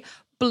say,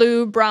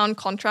 blue-brown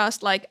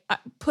contrast, like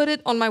put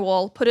it on my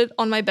wall, put it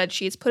on my bed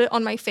sheets, put it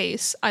on my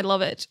face. I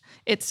love it.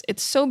 It's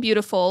so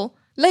beautiful.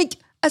 Like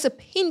as a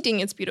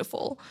painting, it's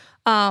beautiful.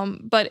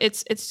 But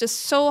it's just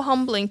so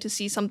humbling to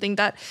see something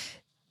that,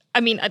 I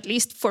mean, at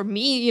least for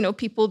me,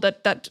 people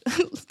that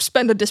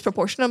spend a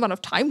disproportionate amount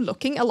of time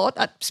looking a lot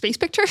at space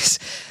pictures,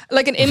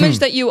 like an image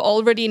that you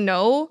already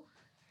know,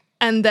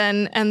 and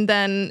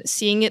then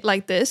seeing it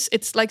like this,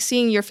 it's like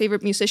seeing your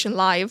favorite musician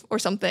live or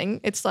something.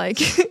 It's like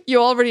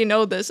you already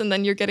know this, and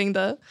then you're getting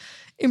the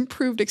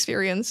improved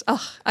experience.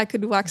 I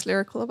could wax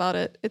lyrical about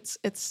it. It's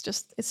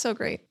so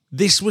great.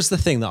 This was the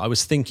thing that I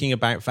was thinking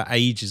about for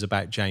ages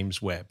about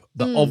James Webb.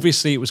 That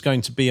obviously it was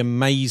going to be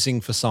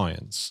amazing for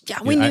science.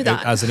 Yeah, we knew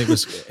that. As in it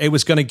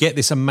was going to get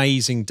this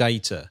amazing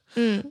data.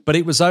 But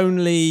it was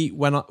only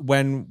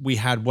when we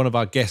had one of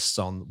our guests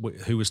on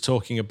who was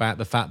talking about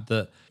the fact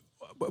that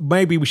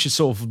maybe we should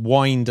sort of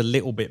wind a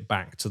little bit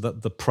back to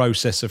the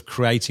process of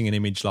creating an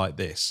image like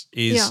this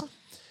is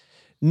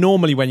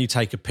normally when you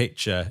take a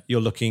picture,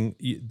 you're looking,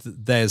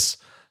 there's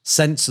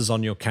sensors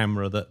on your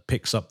camera that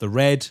picks up the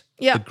red,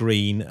 the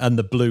green, and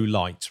the blue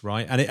light,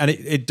 right? And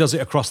it does it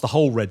across the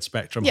whole red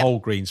spectrum, whole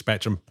green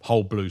spectrum,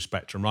 whole blue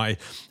spectrum, right?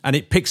 And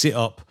it picks it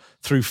up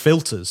through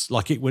filters,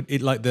 like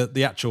like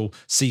the actual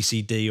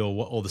CCD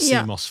or the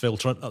CMOS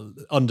filter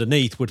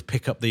underneath would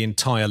pick up the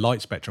entire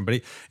light spectrum, but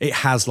it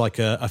has like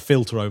a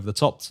filter over the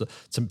top to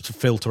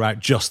filter out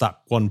just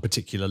that one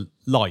particular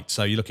light.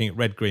 So you're looking at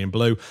red, green, and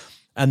blue,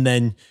 and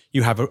then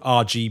you have an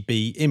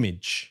RGB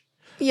image.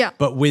 Yeah.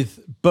 But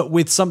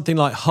with something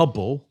like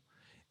Hubble,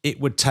 it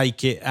would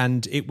take it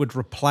and it would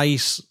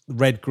replace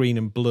red, green,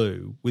 and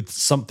blue with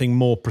something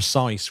more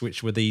precise,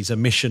 which were these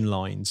emission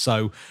lines.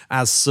 So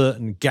as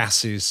certain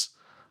gases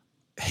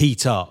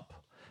heat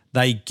up,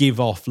 they give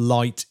off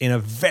light in a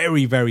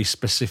very, very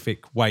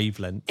specific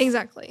wavelength.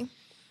 Exactly.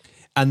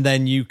 And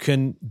then you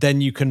can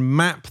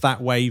map that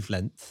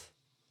wavelength.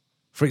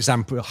 For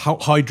example,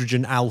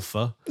 hydrogen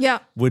alpha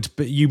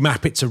you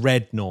map it to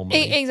red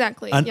normally.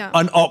 Exactly.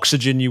 And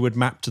oxygen you would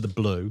map to the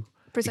blue,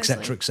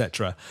 precisely. et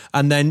cetera.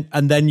 And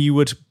then you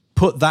would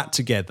put that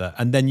together,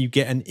 and then you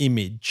get an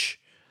image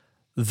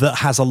that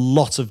has a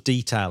lot of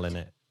detail in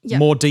it. Yeah.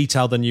 More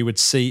detail than you would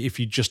see if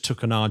you just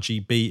took an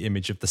RGB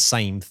image of the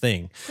same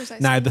thing.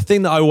 Precisely. Now, the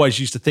thing that I always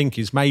used to think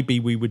is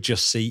maybe we would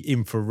just see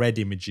infrared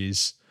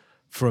images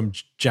from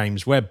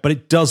James Webb, but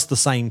it does the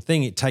same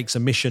thing. It takes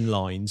emission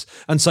lines,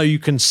 and so you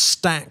can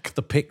stack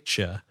the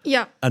picture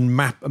and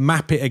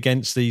map it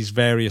against these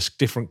various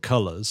different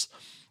colors,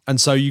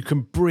 and so you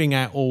can bring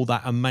out all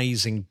that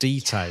amazing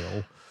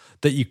detail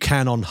that you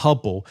can on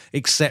Hubble,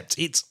 except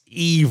it's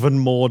even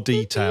more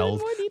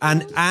detailed,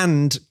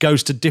 and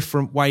goes to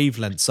different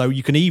wavelengths. So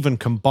you can even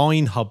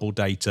combine Hubble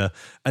data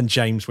and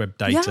James Webb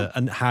data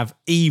and have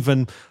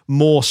even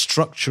more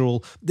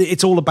structural.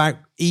 It's all about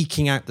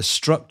eking out the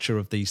structure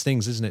of these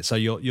things, isn't it? So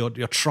you're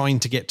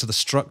trying to get to the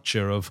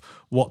structure of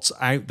what's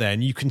out there,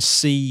 and you can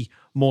see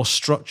more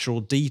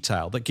structural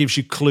detail that gives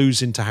you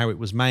clues into how it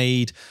was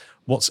made,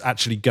 what's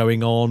actually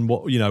going on,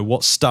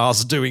 what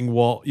stars are doing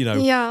what,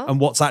 and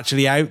what's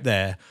actually out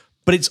there.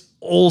 But it's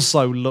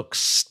also looks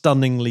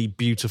stunningly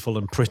beautiful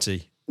and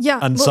pretty. Yeah.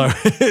 And well,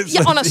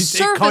 so on a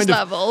surface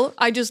level,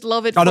 I just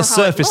love it on for a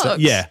surface how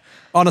it looks.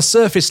 on a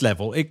surface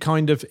level,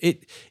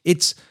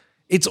 it's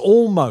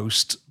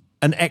almost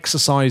an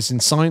exercise in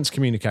science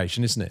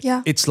communication, isn't it?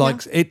 Yeah. It's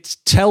like it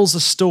tells a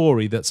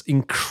story that's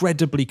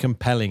incredibly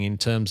compelling in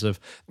terms of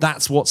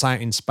that's what's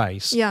out in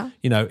space. Yeah.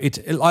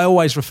 I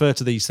always refer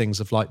to these things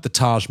of like the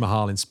Taj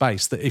Mahal in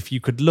space, that if you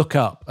could look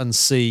up and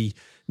see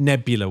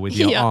nebula with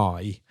your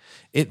eye,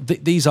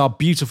 these are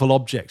beautiful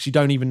objects. You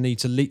don't even need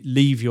to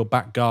leave your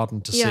back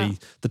garden to see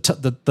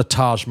the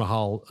Taj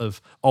Mahal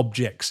of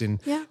objects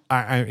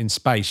out in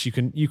space.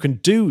 You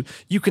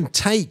can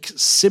take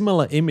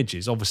similar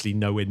images, obviously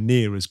nowhere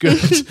near as good,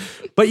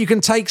 but you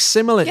can take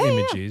similar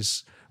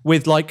images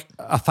with like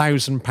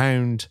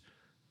 £1,000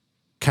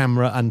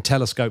 camera and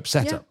telescope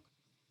setup.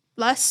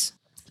 Less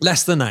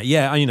than that,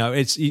 yeah.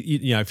 It's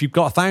if you've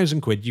got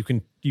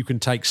 £1,000, you can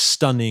take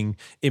stunning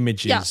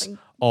images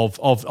of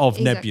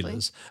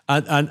nebulas,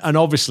 and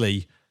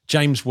obviously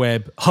James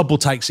Webb, Hubble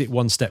takes it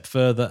one step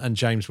further, and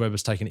James Webb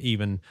has taken it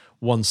even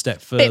one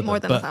step further. Bit more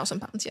than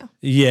 £1,000,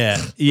 yeah.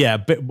 Yeah,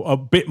 a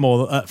bit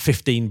more,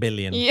 15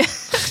 billion. Yeah,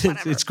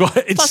 it's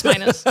quite plus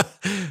minus,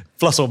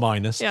 plus or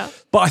minus. Yeah,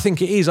 but I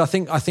think it is. I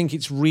think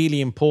it's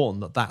really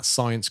important that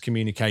science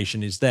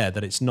communication is there.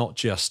 That it's not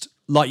just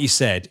like you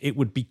said. It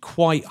would be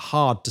quite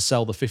hard to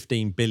sell the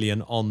 15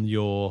 billion on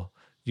your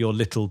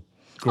little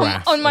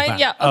graph on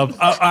my of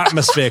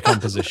atmosphere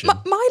composition.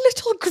 My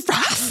little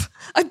graph.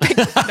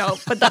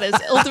 But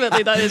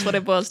that is what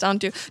it boils down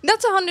to.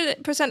 That's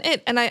 100%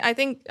 it, and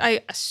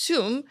I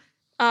assume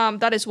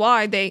that is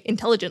why they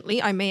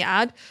intelligently, I may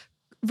add,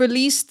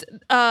 released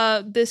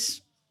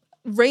this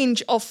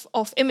range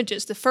of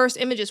images. The first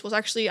images was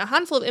actually a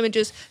handful of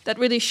images that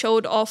really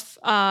showed off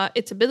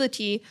its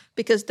ability,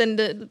 because then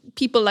the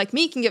people like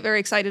me can get very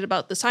excited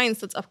about the science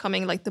that's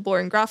upcoming, like the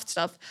boring graph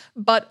stuff.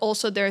 But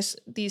also there's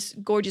these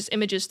gorgeous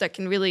images that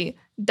can really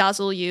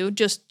dazzle you,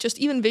 just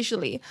even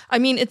visually. I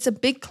mean, it's a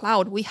big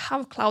cloud. We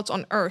have clouds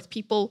on Earth.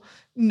 People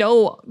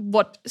know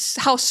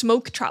how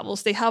smoke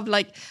travels. They have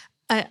like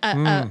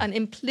an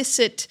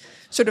implicit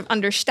sort of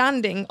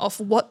understanding of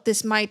what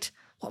might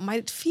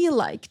it feel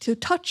like to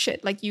touch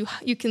it? Like you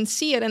can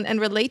see it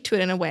and relate to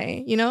it in a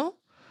way,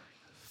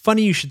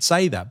 Funny you should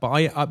say that, but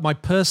I my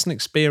personal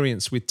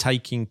experience with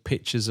taking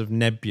pictures of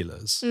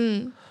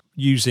nebulas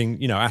using,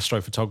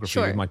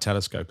 astrophotography with my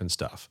telescope and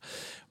stuff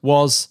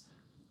was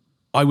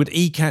I would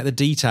eke out the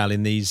detail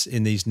in these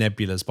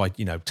nebulas by,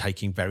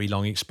 taking very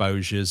long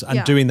exposures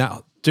and doing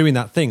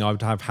that thing. I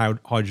would have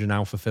hydrogen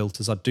alpha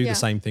filters. I'd do the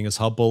same thing as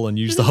Hubble and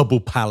use the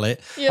Hubble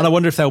palette. Yep. And I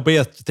wonder if there'll be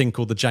a thing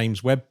called the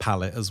James Webb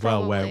palette as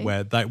well,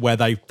 where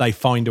they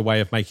find a way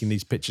of making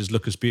these pictures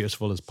look as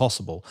beautiful as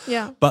possible.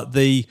 Yeah. But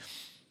the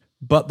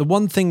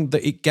one thing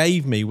that it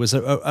gave me was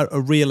a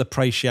real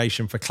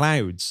appreciation for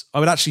clouds.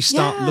 I would actually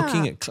start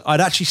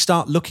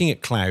looking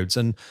at clouds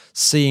and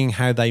seeing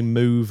how they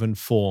move and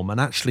form, and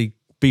actually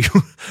be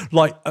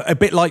like a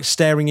bit like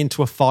staring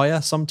into a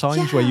fire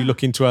sometimes, where you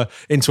look into a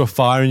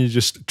fire and you're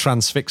just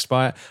transfixed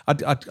by it.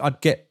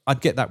 I'd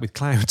get that with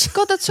clouds.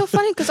 God, that's so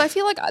funny, because I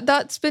feel like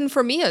that's been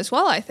for me as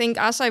well. I think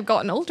as I've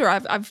gotten older,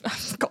 I've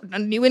gotten a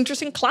new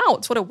interest in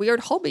clouds. What a weird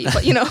hobby,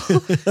 but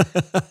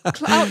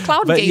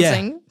cloud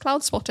gazing,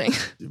 cloud spotting.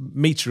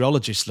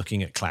 Meteorologists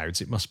looking at clouds,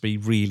 it must be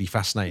really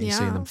fascinating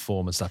seeing them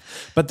form and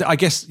stuff. But I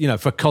guess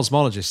for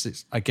cosmologists,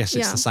 it's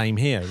the same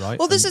here, right?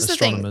 Well, this is the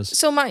thing.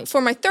 So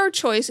for my third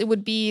choice, it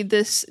would be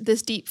this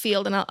deep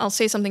field, and I'll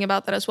say something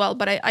about that as well.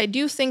 But I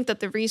do think that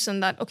the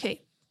reason that the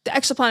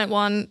exoplanet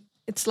one,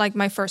 it's like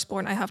my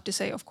firstborn, I have to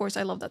say. Of course,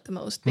 I love that the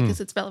most because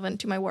it's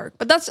relevant to my work.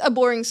 But that's a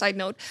boring side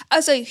note.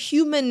 As a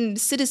human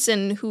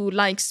citizen who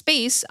likes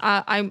space,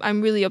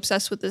 I'm really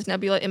obsessed with this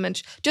nebula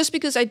image, just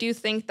because I do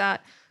think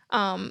that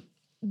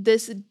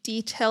this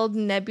detailed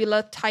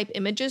nebula type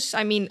images,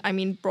 I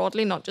mean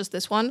broadly, not just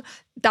this one,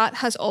 that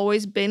has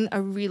always been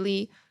a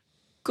really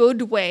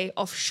good way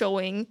of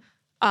showing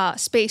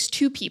space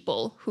to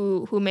people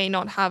who may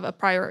not have a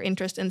prior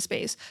interest in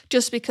space,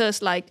 just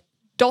because like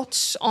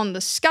dots on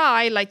the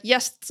sky, like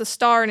yes, it's a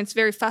star and it's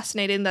very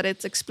fascinating that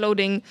it's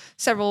exploding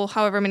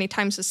however many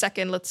times a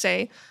second, let's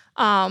say.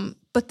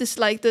 But this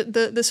like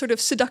the sort of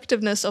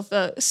seductiveness of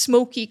a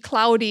smoky,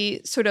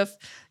 cloudy sort of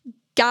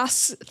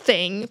gas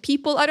thing,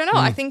 people, I don't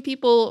know, I think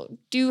people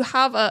do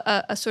have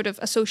a sort of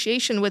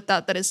association with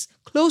that is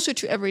closer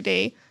to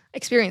everyday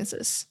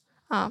experiences.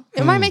 Am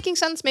I making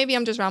sense? Maybe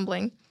I'm just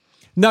rambling.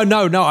 No,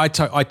 I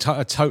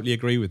totally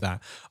agree with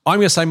that. I'm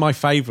going to say my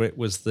favorite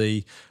was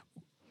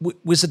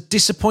was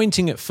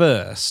disappointing at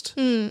first.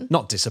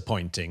 Not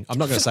disappointing. I'm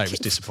not going to say it was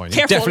disappointing.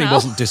 It Careful definitely now.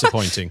 wasn't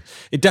disappointing.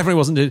 It definitely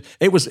wasn't.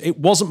 It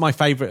wasn't my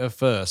favorite at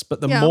first.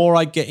 But the more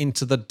I get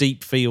into the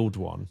deep field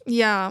one,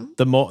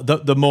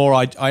 the more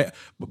I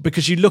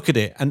because you look at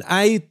it, and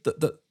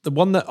the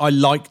one that I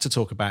like to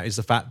talk about is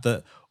the fact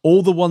that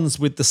all the ones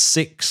with the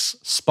 6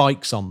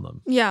 spikes on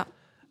them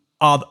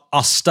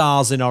are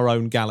stars in our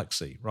own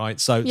galaxy, right?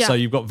 So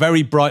you've got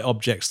very bright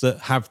objects that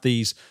have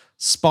these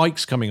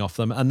spikes coming off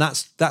them, and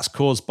that's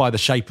caused by the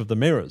shape of the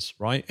mirrors,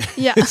 right?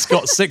 Yeah. It's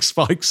got 6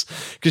 spikes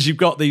because you've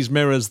got these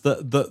mirrors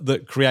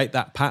that create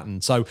that pattern.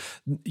 So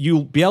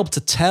you'll be able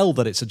to tell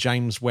that it's a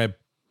James Webb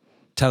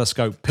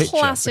Telescope picture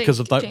Classic because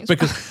of that. James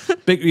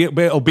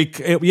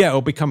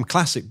It'll become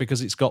classic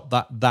because it's got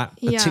that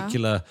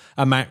particular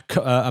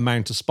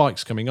amount of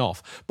spikes coming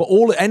off. But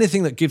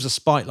anything that gives a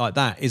spike like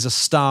that is a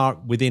star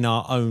within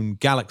our own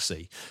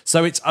galaxy.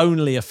 So it's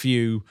only a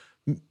few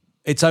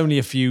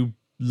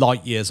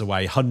light years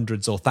away,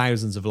 hundreds or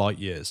thousands of light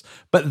years.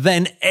 But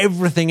then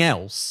everything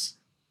else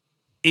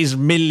is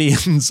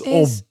millions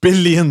or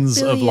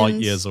billions of light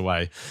years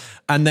away.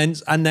 And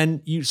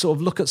then you sort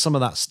of look at some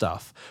of that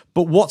stuff.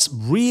 But what's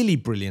really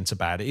brilliant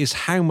about it is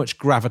how much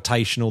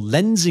gravitational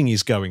lensing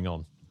is going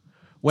on.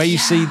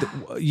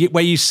 Basically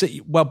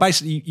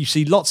you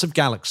see lots of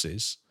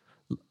galaxies.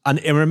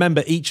 And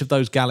remember, each of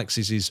those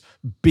galaxies is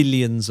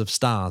billions of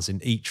stars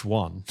in each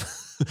one.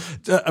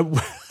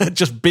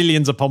 Just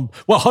billions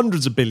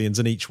hundreds of billions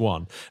in each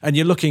one. And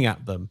you're looking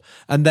at them.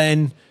 And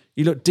then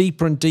you look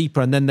deeper and deeper.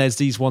 And then there's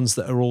these ones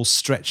that are all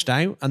stretched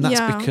out. And that's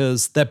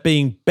because they're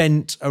being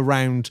bent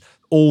around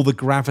all the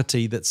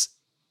gravity that's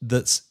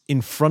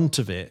in front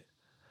of it.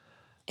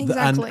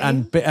 Exactly.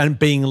 And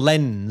being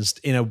lensed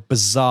in a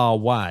bizarre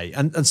way.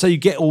 And so you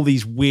get all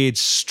these weird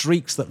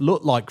streaks that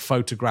look like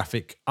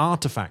photographic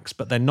artifacts,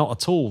 but they're not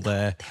at all.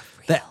 They're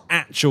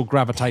actual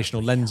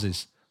gravitational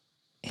lenses.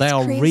 They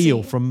are crazy.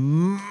 real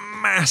from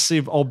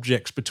massive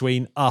objects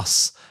between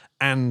us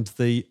and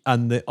the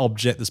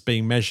object that's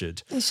being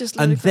measured. It's just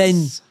and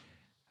ludicrous.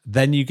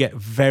 then you get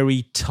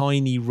very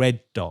tiny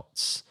red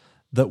dots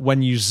that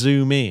when you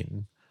zoom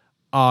in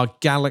are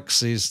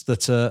galaxies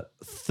that are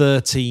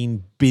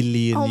 13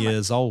 billion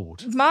years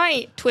old.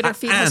 My Twitter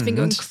feed has been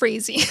going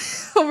crazy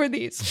over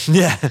these.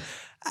 Yeah.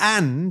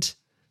 And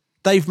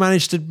they've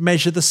managed to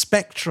measure the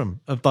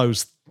spectrum of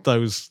those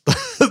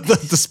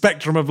the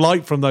spectrum of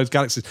light from those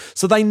galaxies.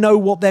 So they know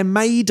what they're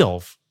made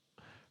of.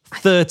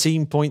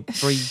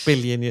 13.3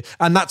 billion years.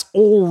 And that's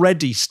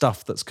already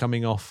stuff that's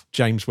coming off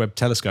James Webb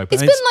Telescope.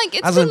 It's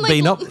hasn't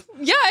been up.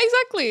 Yeah,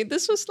 exactly.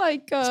 This was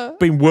like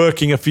Been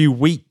working a few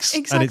weeks,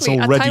 and it's Exactly,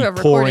 at already time of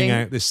pouring recording.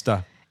 out this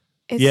stuff.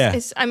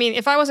 It's, I mean,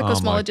 if I was a Oh my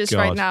cosmologist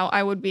right God. now,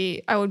 I would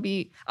be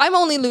I'm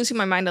only losing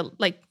my mind at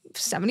like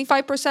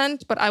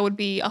 75%, but I would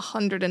be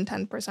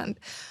 110%.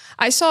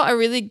 I saw a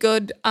really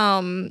good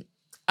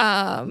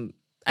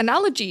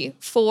analogy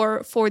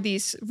for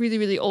these really,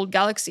 really old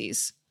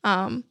galaxies.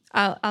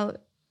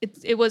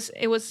 It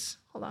was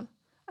hold on.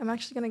 I'm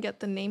actually gonna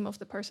get the name of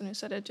the person who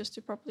said it just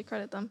to properly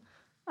credit them.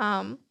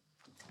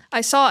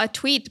 I saw a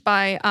tweet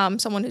by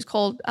someone who's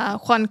called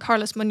Juan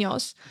Carlos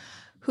Munoz,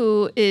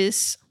 who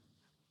is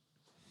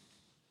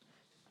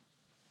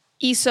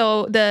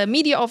ESO, the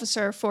media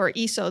officer for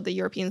ESO, the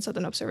European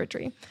Southern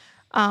Observatory.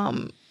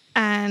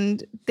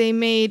 And they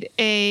made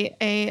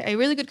a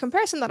really good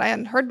comparison that I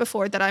hadn't heard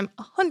before that I'm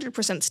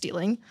 100%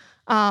 stealing.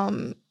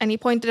 And he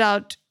pointed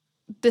out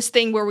this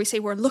thing where we say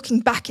we're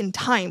looking back in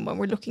time when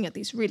we're looking at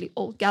these really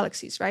old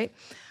galaxies, right?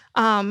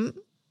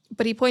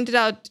 But he pointed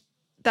out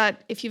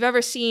that if you've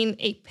ever seen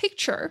a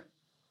picture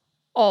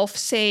of,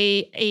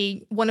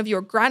 say, one of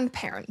your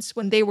grandparents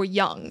when they were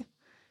young,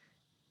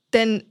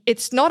 then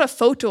it's not a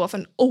photo of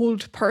an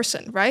old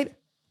person, right?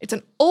 It's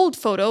an old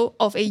photo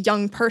of a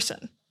young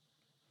person,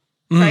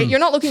 right? You're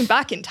not looking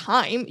back in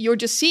time. You're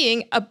just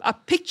seeing a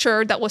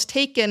picture that was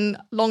taken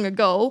long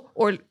ago,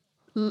 or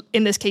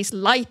in this case,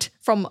 light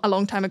from a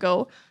long time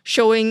ago,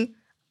 showing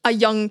a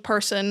young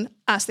person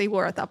as they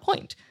were at that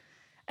point.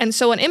 And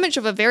so an image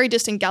of a very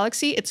distant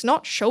galaxy, it's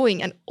not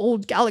showing an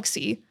old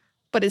galaxy,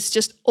 but it's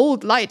just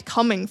old light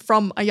coming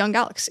from a young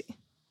galaxy.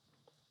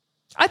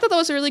 I thought that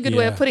was a really good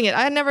way of putting it.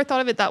 I had never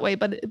thought of it that way,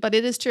 but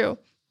it is true.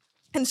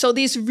 And so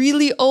these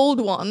really old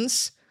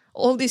ones,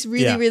 all these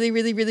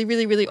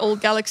really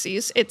old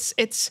galaxies,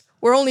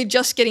 we're only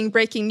just getting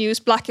breaking news,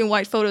 black and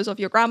white photos of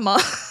your grandma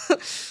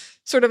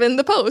sort of in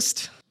the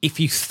post. If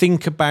you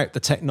think about the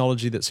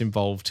technology that's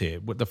involved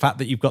here, with the fact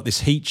that you've got this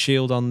heat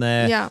shield on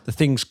there, the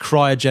thing's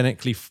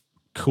cryogenically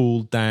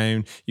cooled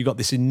down, you've got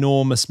this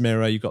enormous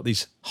mirror, you've got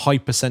these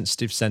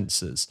hypersensitive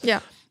sensors. Yeah.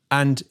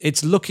 And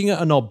it's looking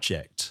at an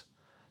object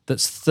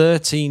that's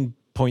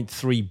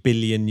 13.3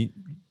 billion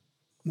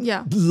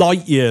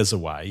light years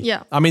away.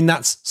 Yeah. I mean,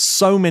 that's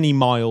so many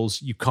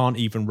miles, you can't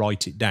even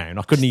write it down.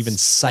 I couldn't even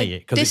say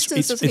it because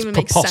it's even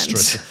make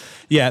preposterous. sense.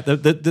 Yeah,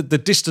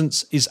 the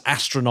distance is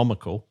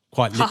astronomical,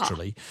 quite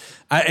literally.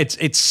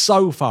 It's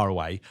so far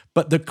away.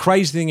 But the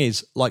crazy thing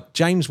is, like,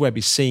 James Webb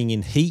is seeing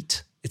in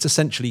heat. It's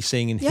essentially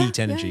seeing in heat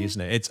energy, isn't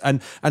it?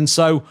 And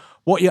so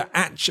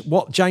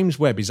What James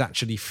Webb is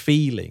actually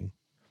feeling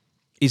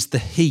is the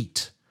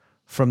heat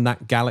from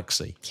that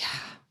galaxy. Yeah.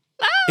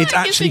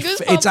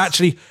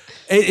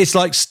 It's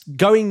like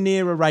going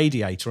near a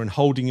radiator and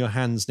holding your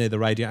hands near the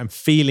radiator and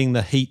feeling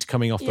the heat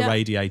coming off the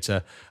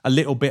radiator a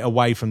little bit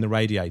away from the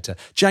radiator.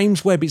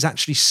 James Webb is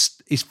actually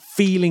is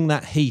feeling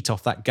that heat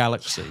off that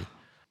galaxy.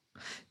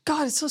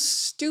 God, it's so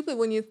stupid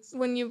when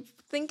you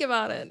think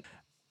about it.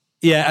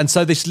 Yeah, and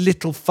so this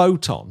little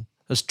photon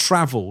has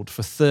travelled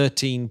for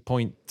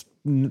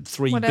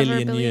 13.3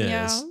 billion years.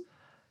 Yeah.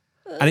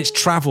 And it's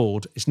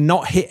travelled, it's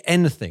not hit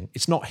anything.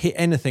 It's not hit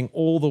anything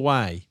all the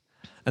way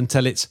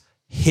until it's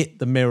hit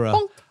the mirror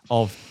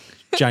of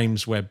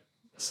James Webb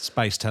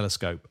Space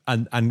Telescope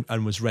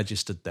and was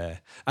registered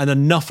there. And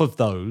enough of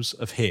those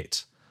have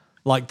hit.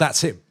 Like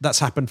that's it. That's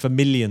happened for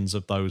millions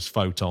of those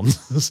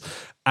photons.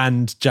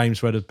 And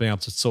James Webb has been able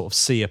to sort of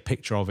see a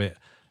picture of it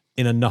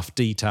in enough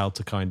detail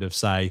to kind of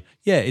say,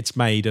 yeah, it's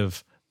made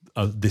of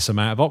this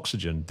amount of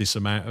oxygen, this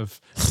amount of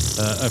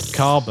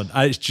carbon.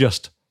 And it's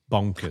just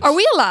bonkers. Are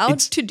we allowed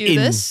to do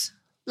this?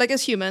 Like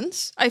as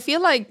humans? I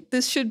feel like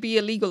this should be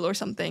illegal or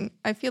something.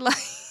 I feel like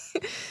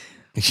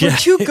we're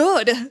too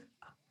good.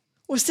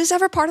 Was this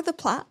ever part of the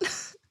plan?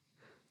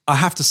 I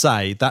have to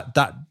say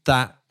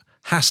that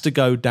has to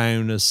go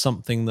down as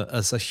something that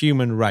as a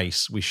human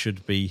race we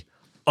should be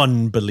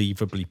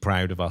unbelievably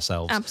proud of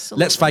ourselves.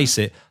 Absolutely. Let's face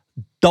it,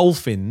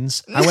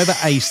 dolphins, however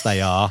ace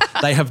they are,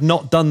 they have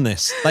not done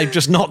this. They've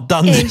just not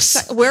done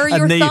this. Where are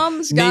your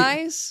thumbs,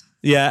 guys?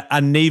 Yeah,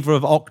 and neither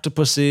have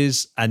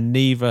octopuses and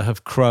neither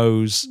have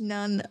crows.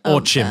 None or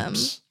of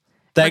chimps.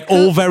 They're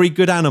all very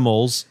good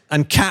animals,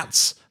 and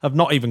cats have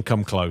not even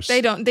come close.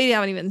 They haven't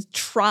even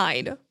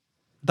tried.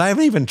 They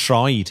haven't even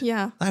tried.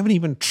 Yeah. They haven't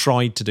even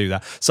tried to do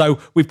that. So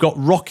we've got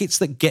rockets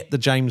that get the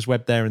James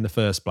Webb there in the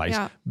first place.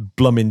 Yeah.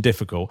 Blooming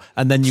difficult.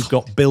 And then you've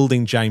got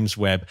building James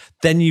Webb.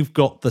 Then you've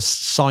got the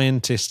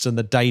scientists and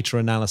the data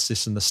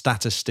analysis and the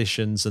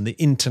statisticians and the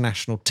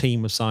international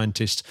team of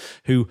scientists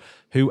who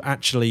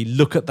actually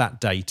look at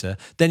that data.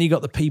 Then you've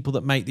got the people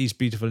that make these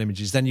beautiful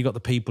images. Then you've got the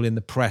people in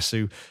the press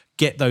who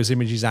get those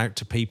images out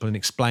to people and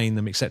explain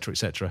them, et cetera, et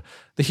cetera.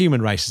 The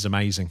human race is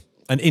amazing.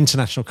 And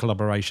international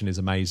collaboration is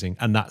amazing.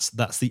 And that's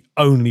the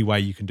only way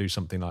you can do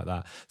something like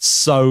that.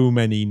 So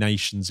many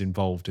nations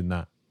involved in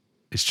that.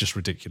 It's just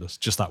ridiculous.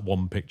 Just that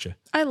one picture.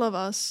 I love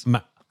us.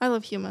 I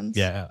love humans.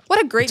 Yeah.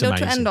 What a great note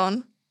to end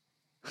on.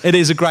 It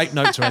is a great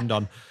note to end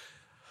on.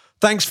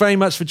 Thanks very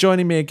much for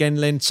joining me again,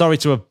 Lynn. Sorry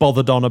to have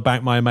bothered on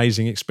about my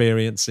amazing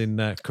experience in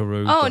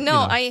Kourou. Oh,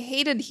 no. I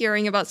hated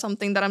hearing about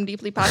something that I'm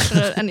deeply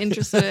passionate and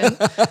interested in.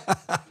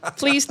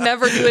 Please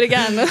never do it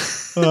again.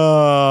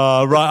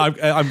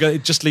 Right.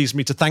 It just leaves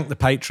me to thank the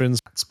patrons.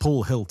 It's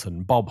Paul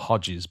Hilton, Bob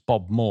Hodges,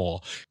 Bob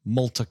Moore,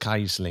 Malta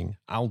Keisling,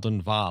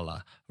 Alden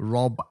Vala,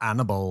 Rob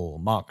Annabole,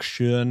 Mark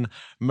Schoen,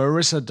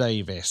 Marissa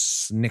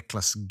Davis,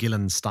 Nicholas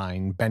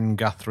Gillenstein, Ben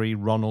Guthrie,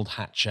 Ronald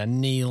Hatcher,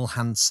 Neil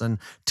Hansen,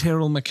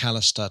 Tyrrell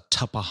McAllister,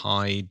 Tupper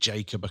Hyde,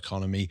 Jacob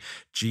Economy,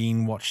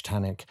 Jean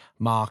Watchtanik,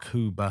 Mark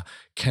Huber,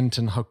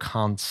 Kenton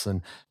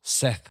Hokanson,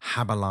 Seth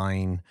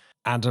Haberline,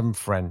 Adam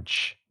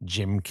French,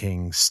 Jim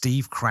King,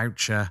 Steve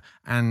Croucher,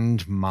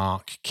 and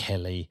Mark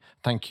Kelly.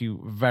 Thank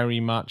you very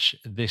much.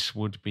 This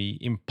would be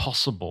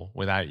impossible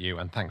without you,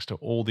 and thanks to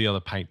all the other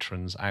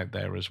patrons out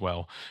there as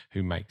well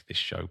who make this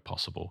show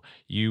possible.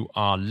 You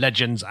are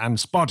legends and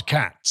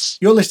spodcats.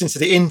 You're listening to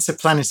the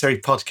Interplanetary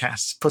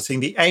Podcast,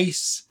 putting the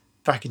ace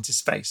back into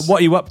space.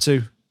 What are you up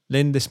to,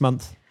 Lynn, this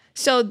month?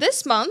 So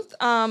this month,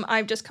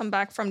 I've just come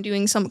back from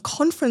doing some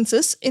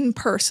conferences in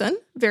person.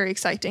 Very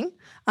exciting.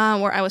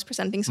 Where I was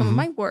presenting some of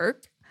my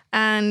work.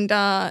 And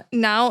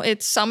now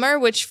it's summer,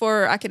 which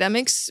for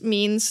academics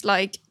means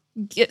like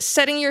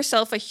setting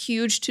yourself a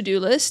huge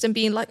to-do list and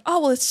being like, oh,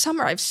 well, it's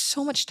summer. I have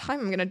so much time.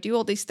 I'm going to do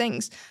all these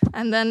things.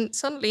 And then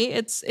suddenly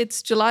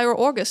it's July or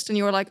August and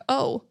you're like,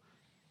 oh,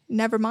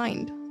 never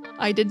mind.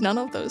 I did none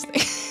of those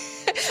things.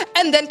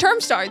 And then term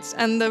starts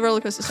and the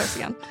roller coaster starts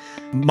again.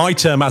 My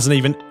term hasn't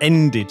even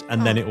ended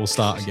and then it will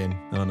start again.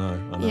 I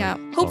know. Yeah.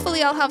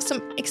 Hopefully I'll have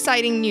some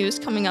exciting news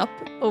coming up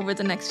over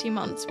the next few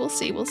months. We'll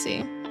see. We'll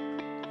see.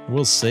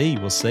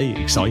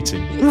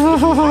 Exciting.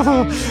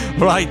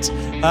 Right.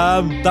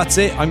 That's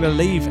it. I'm going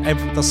to leave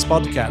the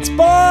Spodcats.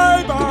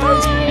 Bye.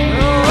 Bye.